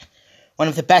Bryant, one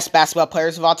of the best basketball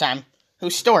players of all time,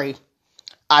 whose story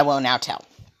I will now tell.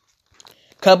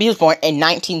 Kobe was born in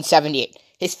 1978.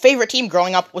 His favorite team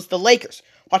growing up was the Lakers,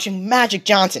 watching Magic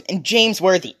Johnson and James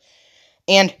Worthy.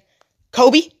 And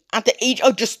Kobe, at the age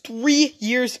of just 3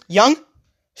 years young,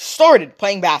 started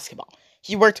playing basketball.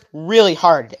 He worked really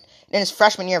hard at it. In his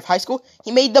freshman year of high school,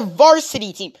 he made the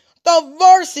varsity team. The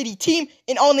varsity team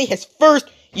in only his first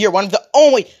year. One of the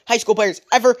only high school players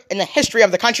ever in the history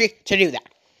of the country to do that.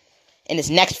 In his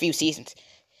next few seasons,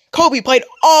 Kobe played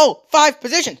all 5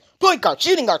 positions. Point guard,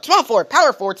 shooting guard, small forward,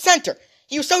 power forward, center.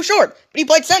 He was so short, but he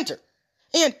played center.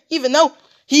 And even though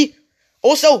he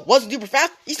also wasn't super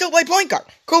fast, he still played point guard.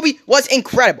 Kobe was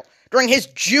incredible. During his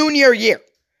junior year,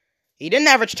 he didn't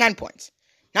average 10 points.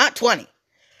 Not 20.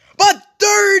 But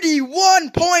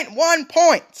 31.1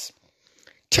 points.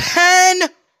 10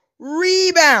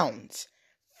 rebounds.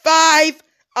 5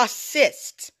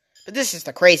 assists. But this is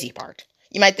the crazy part.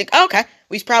 You might think, okay,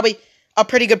 he's probably a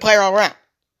pretty good player all around.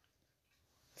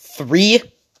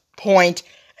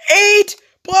 3.8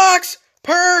 blocks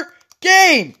per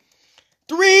game.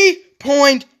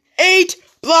 3.8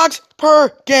 blocks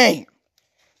per game.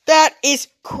 That is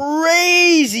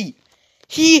crazy.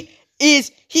 He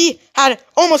had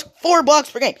almost 4 blocks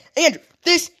per game. Andrew,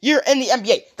 this year in the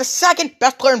NBA, the second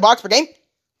best player in blocks per game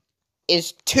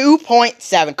is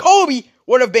 2.7. Kobe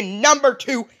would have been number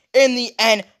 2 in the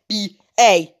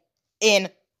NBA in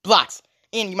blocks.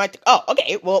 And you might think, oh,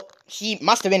 okay, well, he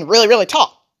must have been really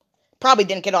tall. Probably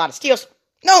didn't get a lot of steals.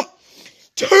 No,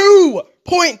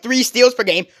 2.3 steals per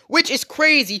game, which is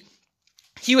crazy.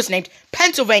 He was named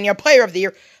Pennsylvania Player of the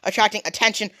Year, attracting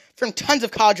attention from tons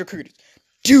of college recruiters.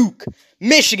 Duke,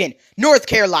 Michigan, North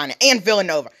Carolina, and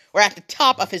Villanova were at the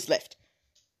top of his list.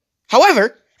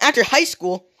 However, after high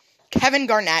school, Kevin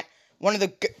Garnett, one of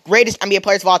the greatest NBA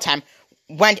players of all time,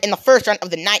 went in the first round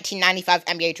of the 1995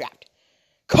 NBA draft.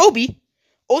 Kobe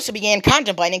also began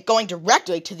contemplating going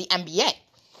directly to the NBA.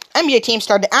 NBA teams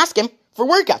started to ask him for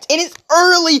workouts in his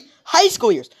early high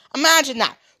school years. Imagine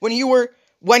that, when you were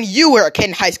a kid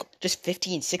in high school, just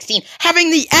 15, 16, having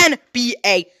the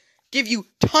NBA give you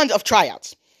tons of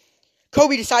tryouts.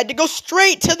 Kobe decided to go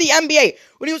straight to the NBA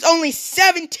when he was only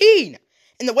 17,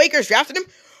 and the Lakers drafted him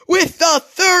with the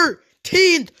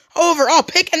 13th overall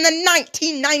pick in the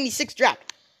 1996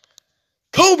 draft.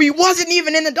 Kobe wasn't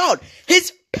even an adult.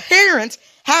 His parents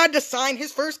had to sign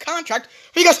his first contract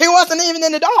because he wasn't even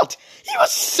an adult. He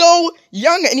was so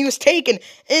young, and he was taken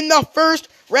in the first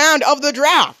round of the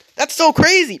draft. That's so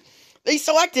crazy. They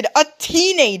selected a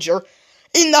teenager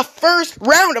in the first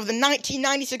round of the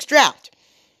 1996 draft.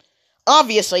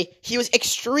 Obviously, he was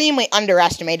extremely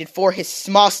underestimated for his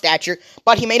small stature,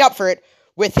 but he made up for it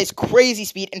with his crazy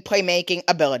speed and playmaking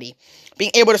ability,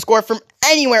 being able to score from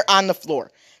anywhere on the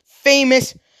floor.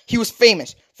 He was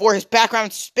famous for his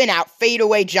background spin-out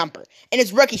fadeaway jumper. In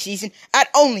his rookie season, at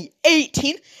only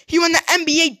 18, he won the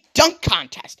NBA dunk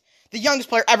contest, the youngest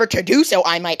player ever to do so,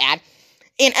 I might add,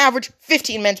 and averaged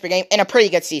 15 minutes per game in a pretty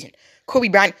good season. Kobe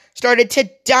Bryant started to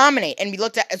dominate and be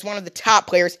looked at as one of the top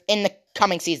players in the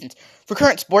coming seasons. For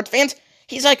current sports fans,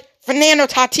 he's like Fernando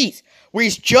Tatis, where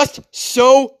he's just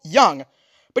so young,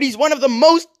 but he's one of the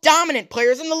most dominant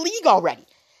players in the league already.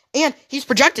 And he's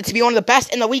projected to be one of the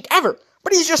best in the league ever.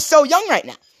 But he's just so young right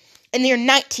now. In the year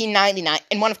 1999,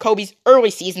 in one of Kobe's early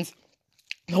seasons,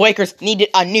 the Lakers needed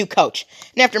a new coach.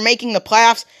 And after making the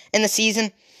playoffs in the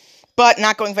season, but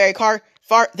not going very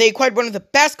far, they acquired one of the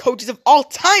best coaches of all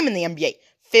time in the NBA,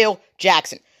 Phil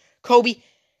Jackson. Kobe,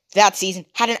 that season,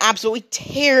 had an absolutely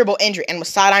terrible injury and was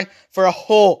sidelined for a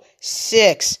whole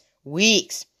 6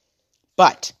 weeks.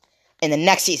 But in the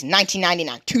next season,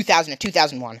 1999, 2000, and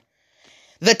 2001,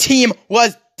 the team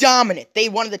was dominant. They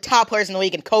won the top players in the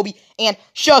league in Kobe and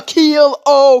Shaquille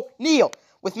O'Neal,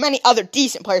 with many other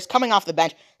decent players coming off the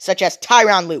bench, such as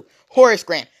Tyronn Lue, Horace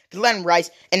Grant, Glenn Rice,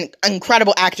 and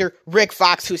incredible actor Rick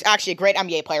Fox, who's actually a great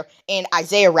NBA player, and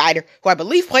Isaiah Ryder, who I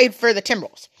believe played for the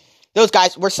Timberwolves. Those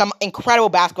guys were some incredible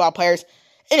basketball players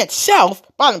in itself,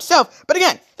 by themselves, but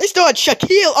again, they still had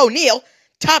Shaquille O'Neal,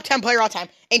 top 10 player all time,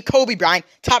 and Kobe Bryant,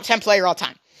 top 10 player all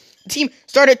time. The team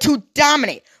started to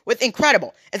dominate with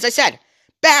incredible, as I said,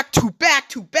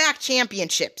 back-to-back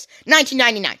championships.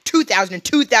 1999, 2000, and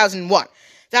 2001.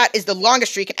 That is the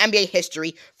longest streak in NBA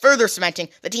history, further cementing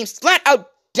the team's flat-out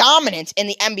dominance in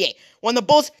the NBA. When the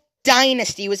Bulls'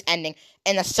 dynasty was ending,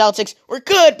 and the Celtics were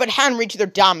good, but hadn't reached their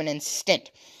dominance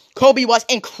stint. Kobe was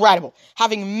incredible,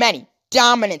 having many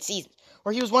dominant seasons,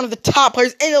 where he was one of the top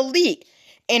players in the league,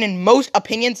 and in most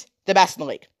opinions, the best in the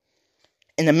league.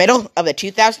 In the middle of the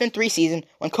 2003 season,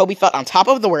 when Kobe felt on top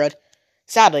of the world,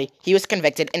 sadly, he was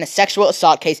convicted in a sexual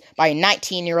assault case by a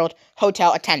 19-year-old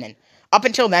hotel attendant. Up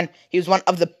until then, he was one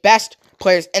of the best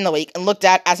players in the league and looked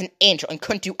at as an angel and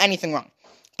couldn't do anything wrong.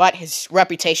 But his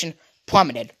reputation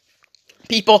plummeted.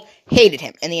 People hated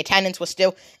him, and the attendance was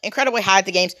still incredibly high at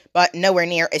the games, but nowhere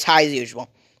near as high as usual.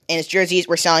 And his jerseys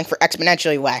were selling for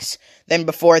exponentially less than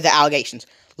before the allegations.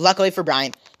 Luckily for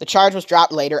Bryant, the charge was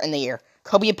dropped later in the year.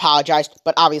 Kobe apologized,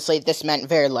 but obviously this meant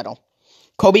very little.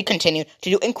 Kobe continued to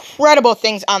do incredible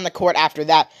things on the court after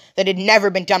that had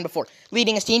never been done before,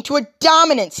 leading his team to a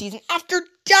dominant season after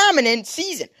dominant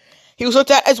season. He was looked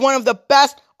at as one of the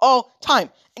best all time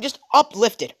and just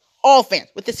uplifted all fans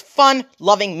with his fun,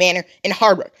 loving manner and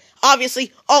hard work.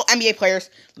 Obviously, all NBA players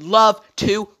love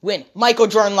to win. Michael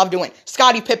Jordan loved to win.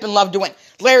 Scottie Pippen loved to win.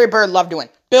 Larry Bird loved to win.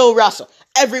 Bill Russell.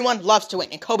 Everyone loves to win,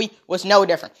 and Kobe was no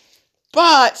different.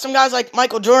 But some guys like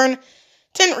Michael Jordan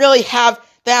didn't really have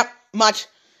that much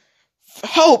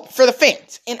hope for the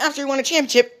fans. And after he won a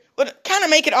championship, would kind of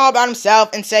make it all about himself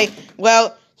and say,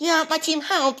 well, yeah, my team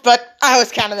helped, but I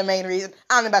was kind of the main reason.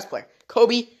 I'm the best player.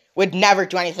 Kobe would never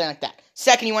do anything like that.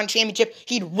 Second he won a championship,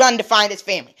 he'd run to find his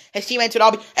family. His teammates would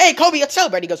all be, hey, Kobe, let's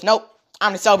celebrate. He goes, nope,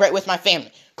 I'm going to celebrate with my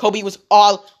family. Kobe was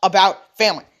all about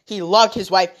family. He loved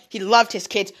his wife. He loved his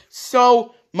kids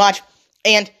so much.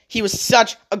 And he was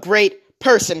such a great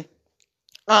person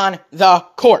on the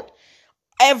court.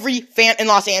 Every fan in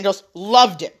Los Angeles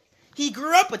loved him. He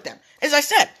grew up with them. As I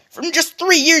said, from just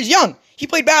 3 years young, he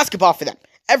played basketball for them.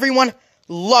 Everyone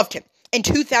loved him. In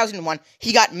 2001,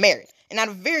 he got married. And at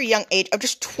a very young age of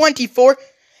just 24,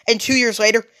 and 2 years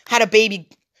later, had a baby,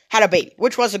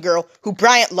 which was a girl who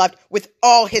Bryant loved with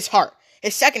all his heart.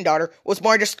 His second daughter was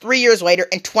born just 3 years later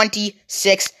in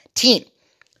 2016.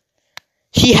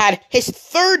 He had his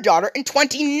third daughter in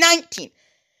 2019.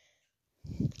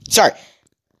 Sorry,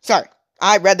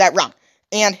 I read that wrong.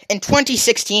 And in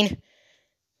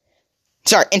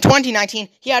 2019,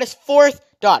 he had his fourth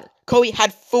daughter. Kobe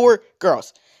had 4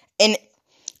 girls. In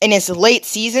his late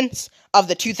seasons of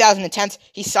the 2010s,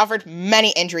 he suffered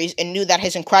many injuries and knew that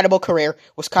his incredible career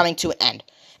was coming to an end.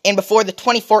 And before the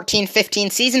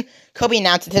 2014-15 season, Kobe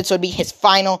announced that this would be his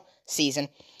final season.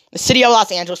 The city of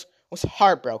Los Angeles was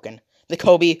heartbroken that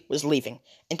Kobe was leaving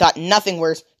and thought nothing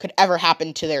worse could ever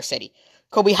happen to their city.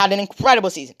 Kobe had an incredible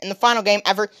season. In the final game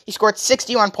ever, he scored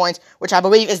 61 points, which I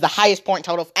believe is the highest point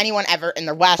total of anyone ever in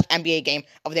their last NBA game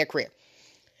of their career.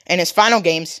 In his final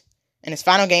game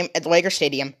at the Lakers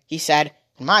Stadium, he said,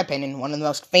 in my opinion, one of the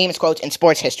most famous quotes in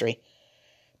sports history,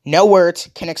 "No words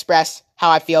can express how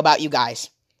I feel about you guys.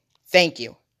 Thank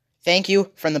you. Thank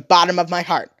you from the bottom of my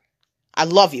heart. I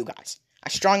love you guys." I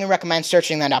strongly recommend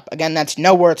searching that up. Again, that's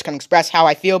no words can express how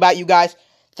I feel about you guys.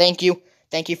 Thank you.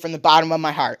 Thank you from the bottom of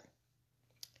my heart.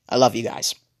 I love you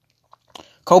guys.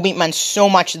 Kobe meant so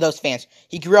much to those fans.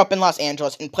 He grew up in Los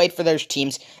Angeles and played for their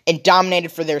teams and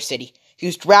dominated for their city. He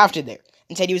was drafted there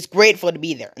and said he was grateful to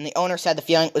be there, and the owner said the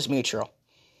feeling was mutual.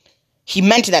 He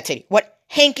meant to that city what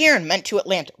Hank Aaron meant to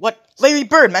Atlanta, what Larry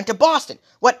Bird meant to Boston,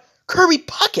 what Kirby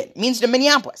Puckett means to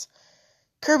Minneapolis.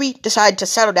 Kirby decided to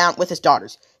settle down with his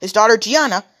daughters. His daughter,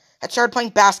 Gianna, had started playing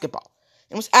basketball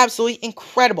and was absolutely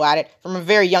incredible at it from a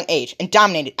very young age and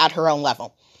dominated at her own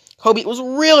level. Kobe was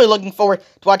really looking forward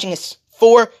to watching his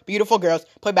 4 beautiful girls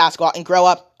play basketball and grow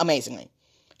up amazingly.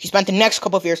 He spent the next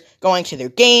couple of years going to their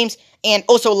games and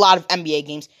also a lot of NBA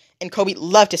games, and Kobe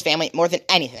loved his family more than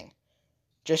anything.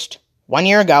 Just 1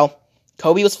 year ago,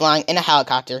 Kobe was flying in a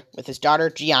helicopter with his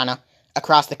daughter Gianna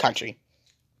across the country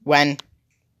when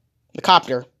the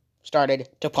copter started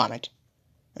to plummet,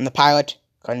 and the pilot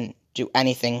couldn't do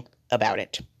anything about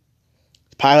it.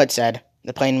 The pilot said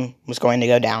the plane was going to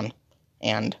go down,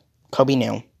 and Kobe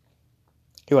knew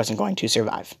he wasn't going to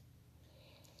survive.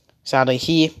 Sadly,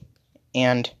 he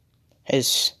and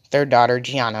his third daughter,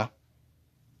 Gianna,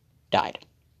 died.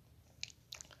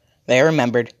 They are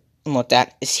remembered and looked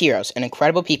at as heroes and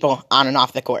incredible people on and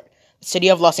off the court. The city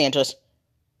of Los Angeles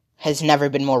has never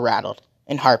been more rattled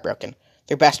and heartbroken.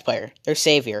 Their best player, their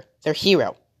savior, their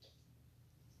hero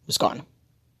was gone.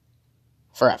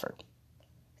 Forever.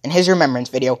 In his remembrance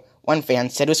video, one fan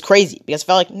said it was crazy because it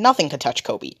felt like nothing could touch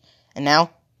Kobe. And now,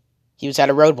 he was at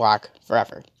a roadblock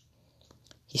forever.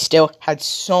 He still had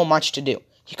so much to do.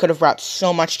 He could have brought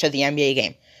so much to the NBA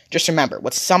game. Just remember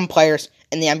what some players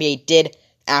in the NBA did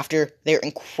after their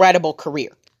incredible career.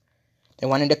 They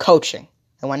went into coaching.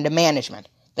 They went into management.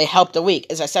 They helped the league.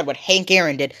 As I said, what Hank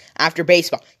Aaron did after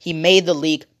baseball. He made the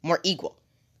league more equal.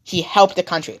 He helped the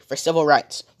country for civil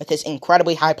rights with his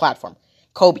incredibly high platform.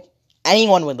 Kobe,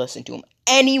 anyone would listen to him.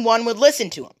 Anyone would listen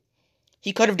to him.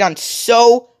 He could have done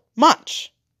so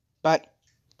much, but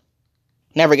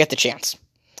never get the chance.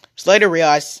 It was later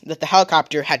realized that the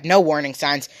helicopter had no warning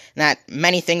signs and that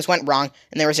many things went wrong,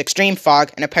 and there was extreme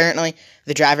fog, and apparently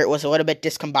the driver was a little bit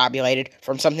discombobulated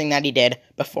from something that he did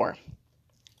before.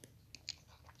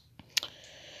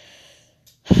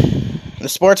 The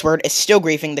sports world is still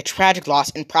grieving the tragic loss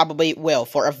and probably will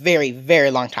for a very, very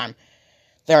long time.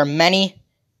 There are many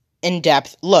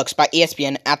in-depth looks by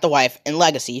ESPN at the life and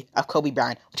legacy of Kobe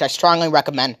Bryant, which I strongly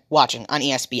recommend watching on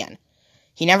ESPN.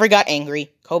 He never got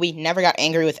angry. Kobe never got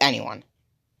angry with anyone.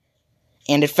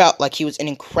 And it felt like he was an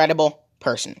incredible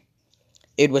person.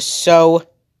 It was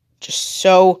just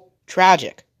so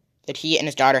tragic that he and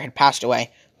his daughter had passed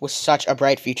away with such a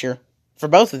bright future for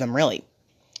both of them, really.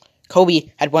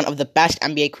 Kobe had one of the best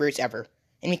NBA careers ever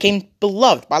and became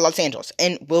beloved by Los Angeles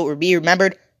and will be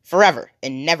remembered forever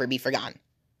and never be forgotten.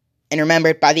 And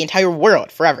remembered by the entire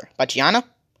world forever. But Gianna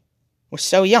was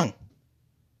so young.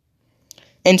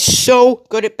 And so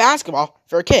good at basketball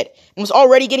for a kid. And was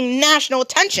already getting national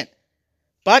attention.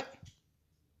 But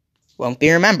won't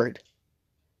be remembered.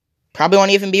 Probably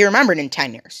won't even be remembered in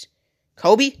 10 years.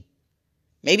 Kobe,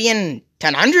 maybe in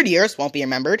 100 years, won't be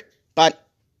remembered. But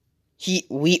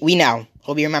we know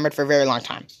he'll be remembered for a very long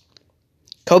time.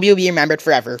 Kobe will be remembered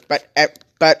forever,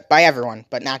 but by everyone,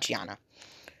 but not Gianna.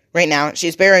 Right now, she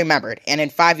is barely remembered, and in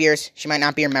 5 years, she might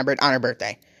not be remembered on her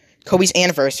birthday. Kobe's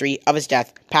anniversary of his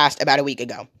death passed about a week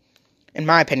ago. In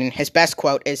my opinion, his best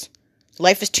quote is,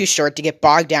 "Life is too short to get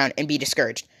bogged down and be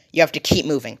discouraged. You have to keep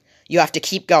moving. You have to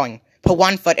keep going. Put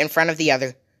one foot in front of the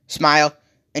other, smile,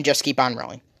 and just keep on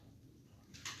rolling."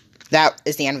 That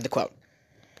is the end of the quote.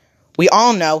 We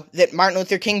all know that Martin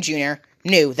Luther King Jr.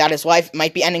 knew that his life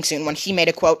might be ending soon when he made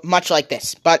a quote much like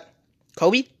this. But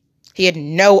Kobe, he had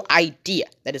no idea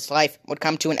that his life would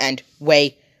come to an end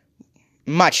way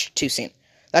much too soon.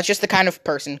 That's just the kind of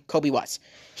person Kobe was.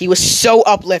 He was so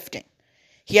uplifting.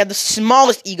 He had the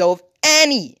smallest ego of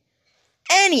any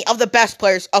of the best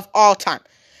players of all time.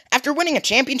 After winning a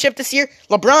championship this year,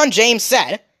 LeBron James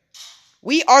said,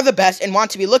 "We are the best and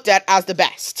want to be looked at as the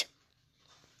best."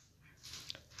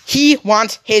 He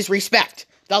wants his respect.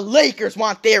 The Lakers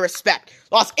want their respect.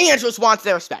 Los Angeles wants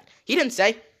their respect. He didn't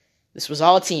say, "This was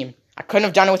all a team. I couldn't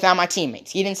have done it without my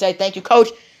teammates." He didn't say, "Thank you, coach.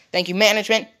 Thank you,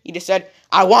 management." He just said,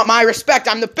 "I want my respect.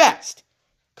 I'm the best."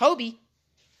 Kobe,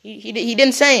 he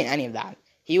didn't say any of that.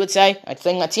 He would say, "I'd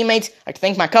thank my teammates. I'd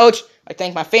thank my coach. I'd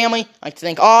thank my family. I'd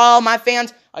thank all my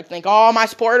fans. I'd thank all my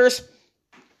supporters.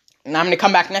 And I'm going to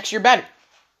come back next year better."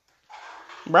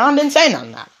 Brown didn't say none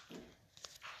of that.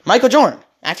 Michael Jordan,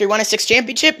 after he won his 6th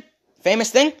championship, famous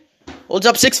thing, holds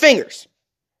up 6 fingers.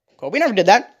 Kobe never did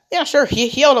that. Yeah, sure, he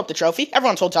held up the trophy.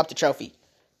 Everyone holds up the trophy.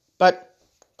 But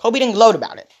Kobe didn't gloat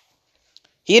about it.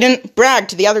 He didn't brag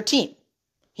to the other team.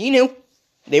 He knew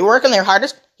they were working their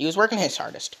hardest. He was working his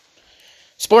hardest.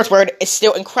 Sports World is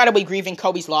still incredibly grieving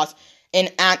Kobe's loss,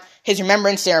 and at his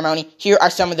remembrance ceremony, here are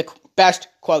some of the best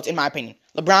quotes, in my opinion.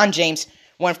 LeBron James,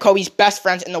 one of Kobe's best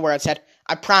friends in the world, said,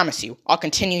 "I promise you, I'll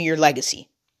continue your legacy."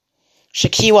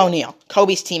 Shaquille O'Neal,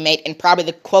 Kobe's teammate and probably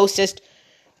the closest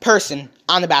person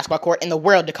on the basketball court in the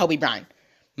world to Kobe Bryant.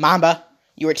 "Mamba,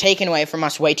 you were taken away from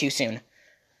us way too soon.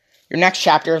 Your next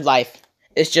chapter of life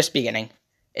is just beginning.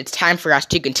 It's time for us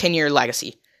to continue your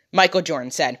legacy." Michael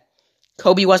Jordan said,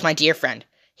 "Kobe was my dear friend.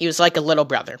 He was like a little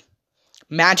brother."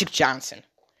 Magic Johnson,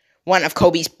 one of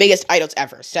Kobe's biggest idols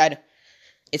ever, said,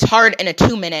 "It's hard in a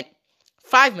 2-minute,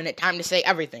 5-minute time to say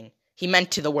everything he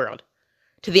meant to the world,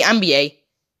 to the NBA,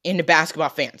 and to basketball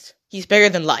fans. He's bigger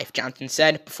than life," Johnson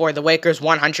said before the Lakers'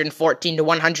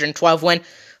 114-112 win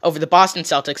over the Boston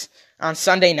Celtics on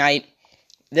Sunday night.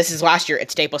 This is last year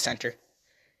at Staples Center.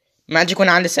 Magic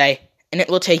went on to say, "And it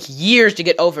will take years to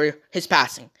get over his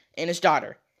passing, and his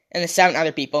daughter, and the 7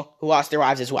 other people who lost their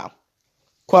lives as well."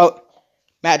 Quote,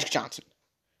 Magic Johnson.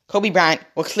 Kobe Bryant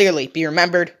will clearly be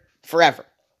remembered forever.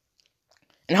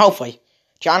 And hopefully,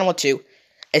 John will too,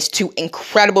 as 2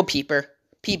 incredible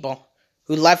people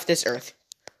who left this earth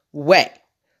way,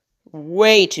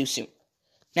 way too soon.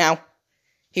 Now,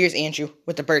 here's Andrew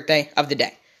with the birthday of the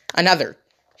day. Another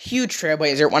huge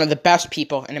trailblazer, one of the best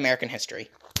people in American history.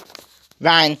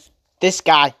 Ryan, this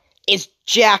guy is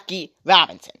Jackie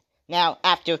Robinson. Now,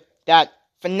 after that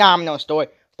phenomenal story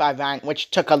by Ryan,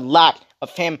 which took a lot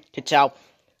of him to tell,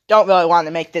 don't really want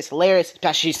to make this hilarious,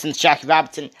 especially since Jackie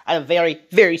Robinson had a very,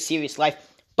 very serious life.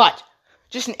 But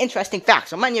just an interesting fact.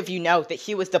 So many of you know that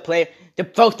he was the player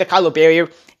that broke the color barrier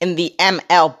in the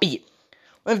MLB.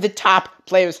 One of the top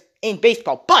players in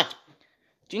baseball. But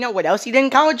do you know what else he did in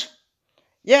college?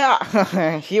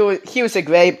 Yeah, he was a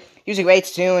great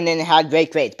student and had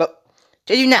great grades. But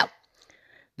did you know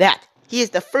that he is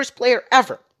the first player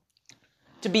ever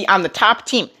to be on the top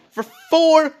team for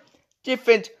 4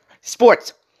 different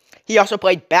sports? He also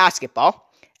played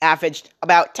basketball, averaged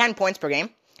about 10 points per game,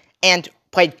 and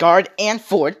played guard and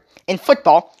forward. In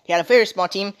football, he had a very small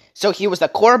team, so he was the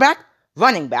quarterback,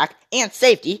 running back, and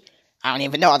safety. I don't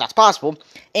even know how that's possible.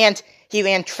 And he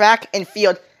ran track and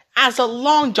field as a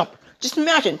long jumper. Just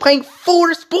imagine playing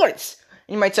 4 sports.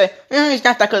 And you might say, he's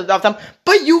not that good at them.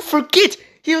 But you forget,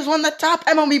 he was one of the top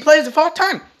MLB players of all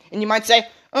time. And you might say,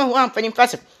 oh, wow, pretty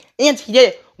impressive. And he did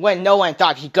it when no one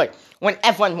thought he could. When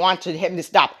everyone wanted him to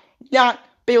stop. Not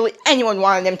barely anyone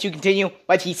wanted him to continue,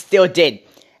 but he still did.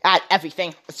 At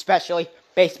everything, especially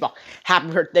baseball.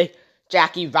 Happy birthday,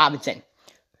 Jackie Robinson.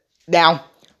 Now,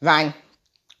 Ryan,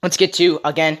 let's get to,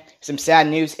 again, some sad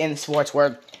news in the sports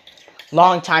world.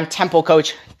 Longtime Temple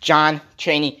coach John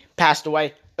Chaney passed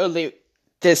away earlier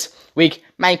this week.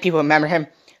 Many people remember him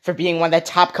for being one of the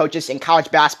top coaches in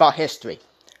college basketball history.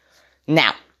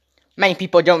 Now, many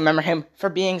people don't remember him for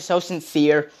being so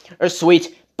sincere or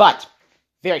sweet, but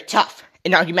very tough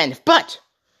and argumentative. But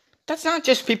that's not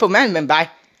just people remember him by.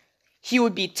 He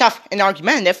would be tough and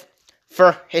argumentative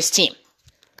for his team,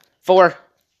 for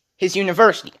his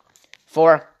university,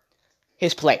 for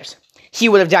his players. He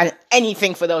would have done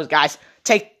anything for those guys,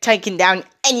 taken down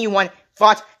anyone,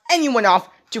 fought anyone off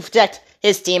to protect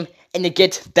his team and to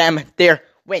get them their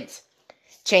wins.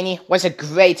 Chaney was a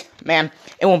great man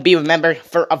and will be remembered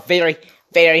for a very,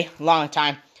 very long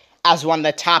time as one of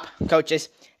the top coaches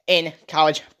in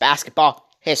college basketball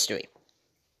history.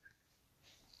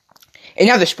 In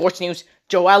other sports news,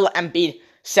 Joel Embiid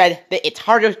said that it's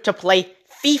harder to play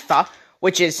FIFA,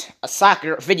 which is a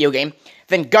soccer video game,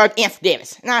 than guard Anthony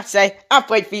Davis. And I say, I've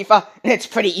played FIFA, and it's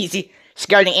pretty easy.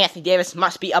 Guarding Anthony Davis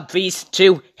must be a breeze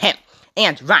to him.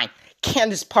 And Ryan,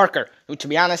 Candace Parker, who, to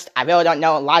be honest, I really don't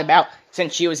know a lot about,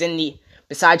 since she was she's in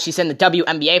the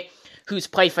WNBA, who's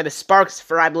played for the Sparks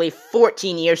for, I believe,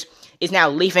 14 years, is now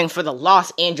leaving for the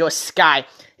Los Angeles Sky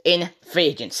in free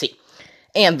agency.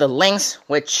 And the Lynx,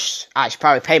 which I should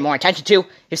probably pay more attention to,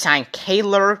 have signed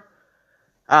Kayler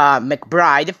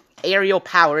McBride, Ariel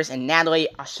Powers, and Natalie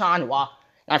Ashanwa.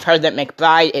 And I've heard that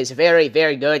McBride is very,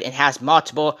 very good and has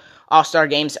multiple All-Star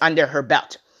games under her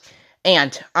belt.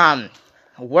 And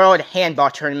World Handball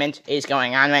Tournament is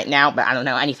going on right now, but I don't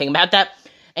know anything about that.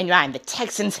 And Ryan, the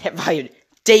Texans have hired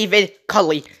David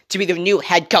Culley to be their new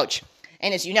head coach.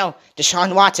 And as you know,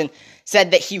 Deshaun Watson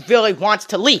said that he really wants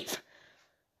to leave.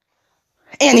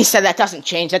 And he said that doesn't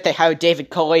change, that they hired David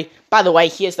Culley. By the way,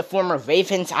 he is the former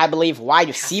Ravens, I believe, wide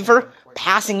receiver,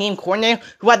 passing game coordinator,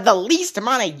 who had the least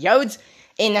amount of yards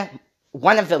in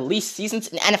one of the least seasons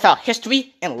in NFL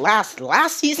history. And last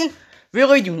season,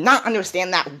 really do not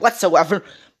understand that whatsoever.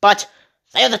 But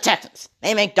they're the Texans.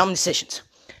 They make dumb decisions.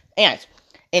 And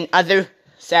in other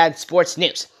sad sports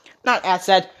news, not as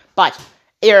sad, but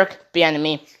Eric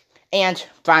Bieniemy and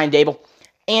Brian Dable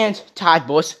and Todd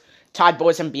Bowles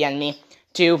and Bieniemy,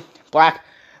 2 black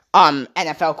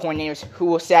NFL coordinators who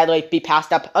will sadly be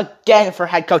passed up again for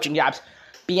head coaching jobs.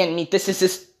 Bieniemy, this is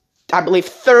his, I believe,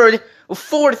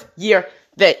 4th year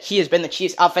that he has been the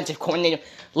Chiefs' offensive coordinator,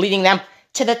 leading them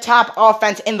to the top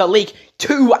offense in the league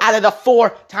 2 out of the 4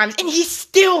 times, and he's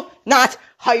still not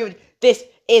hired. This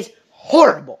is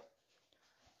horrible.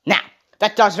 Now,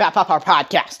 that does wrap up our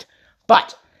podcast,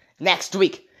 but next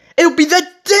week, it'll be the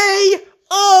day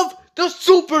of the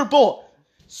Super Bowl.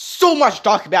 So much to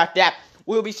talk about that.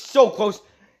 We'll be so close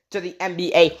to the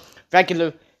NBA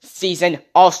regular season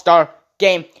All-Star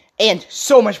game and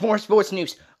so much more sports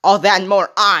news. All that and more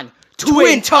on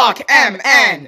Twin Talk MN.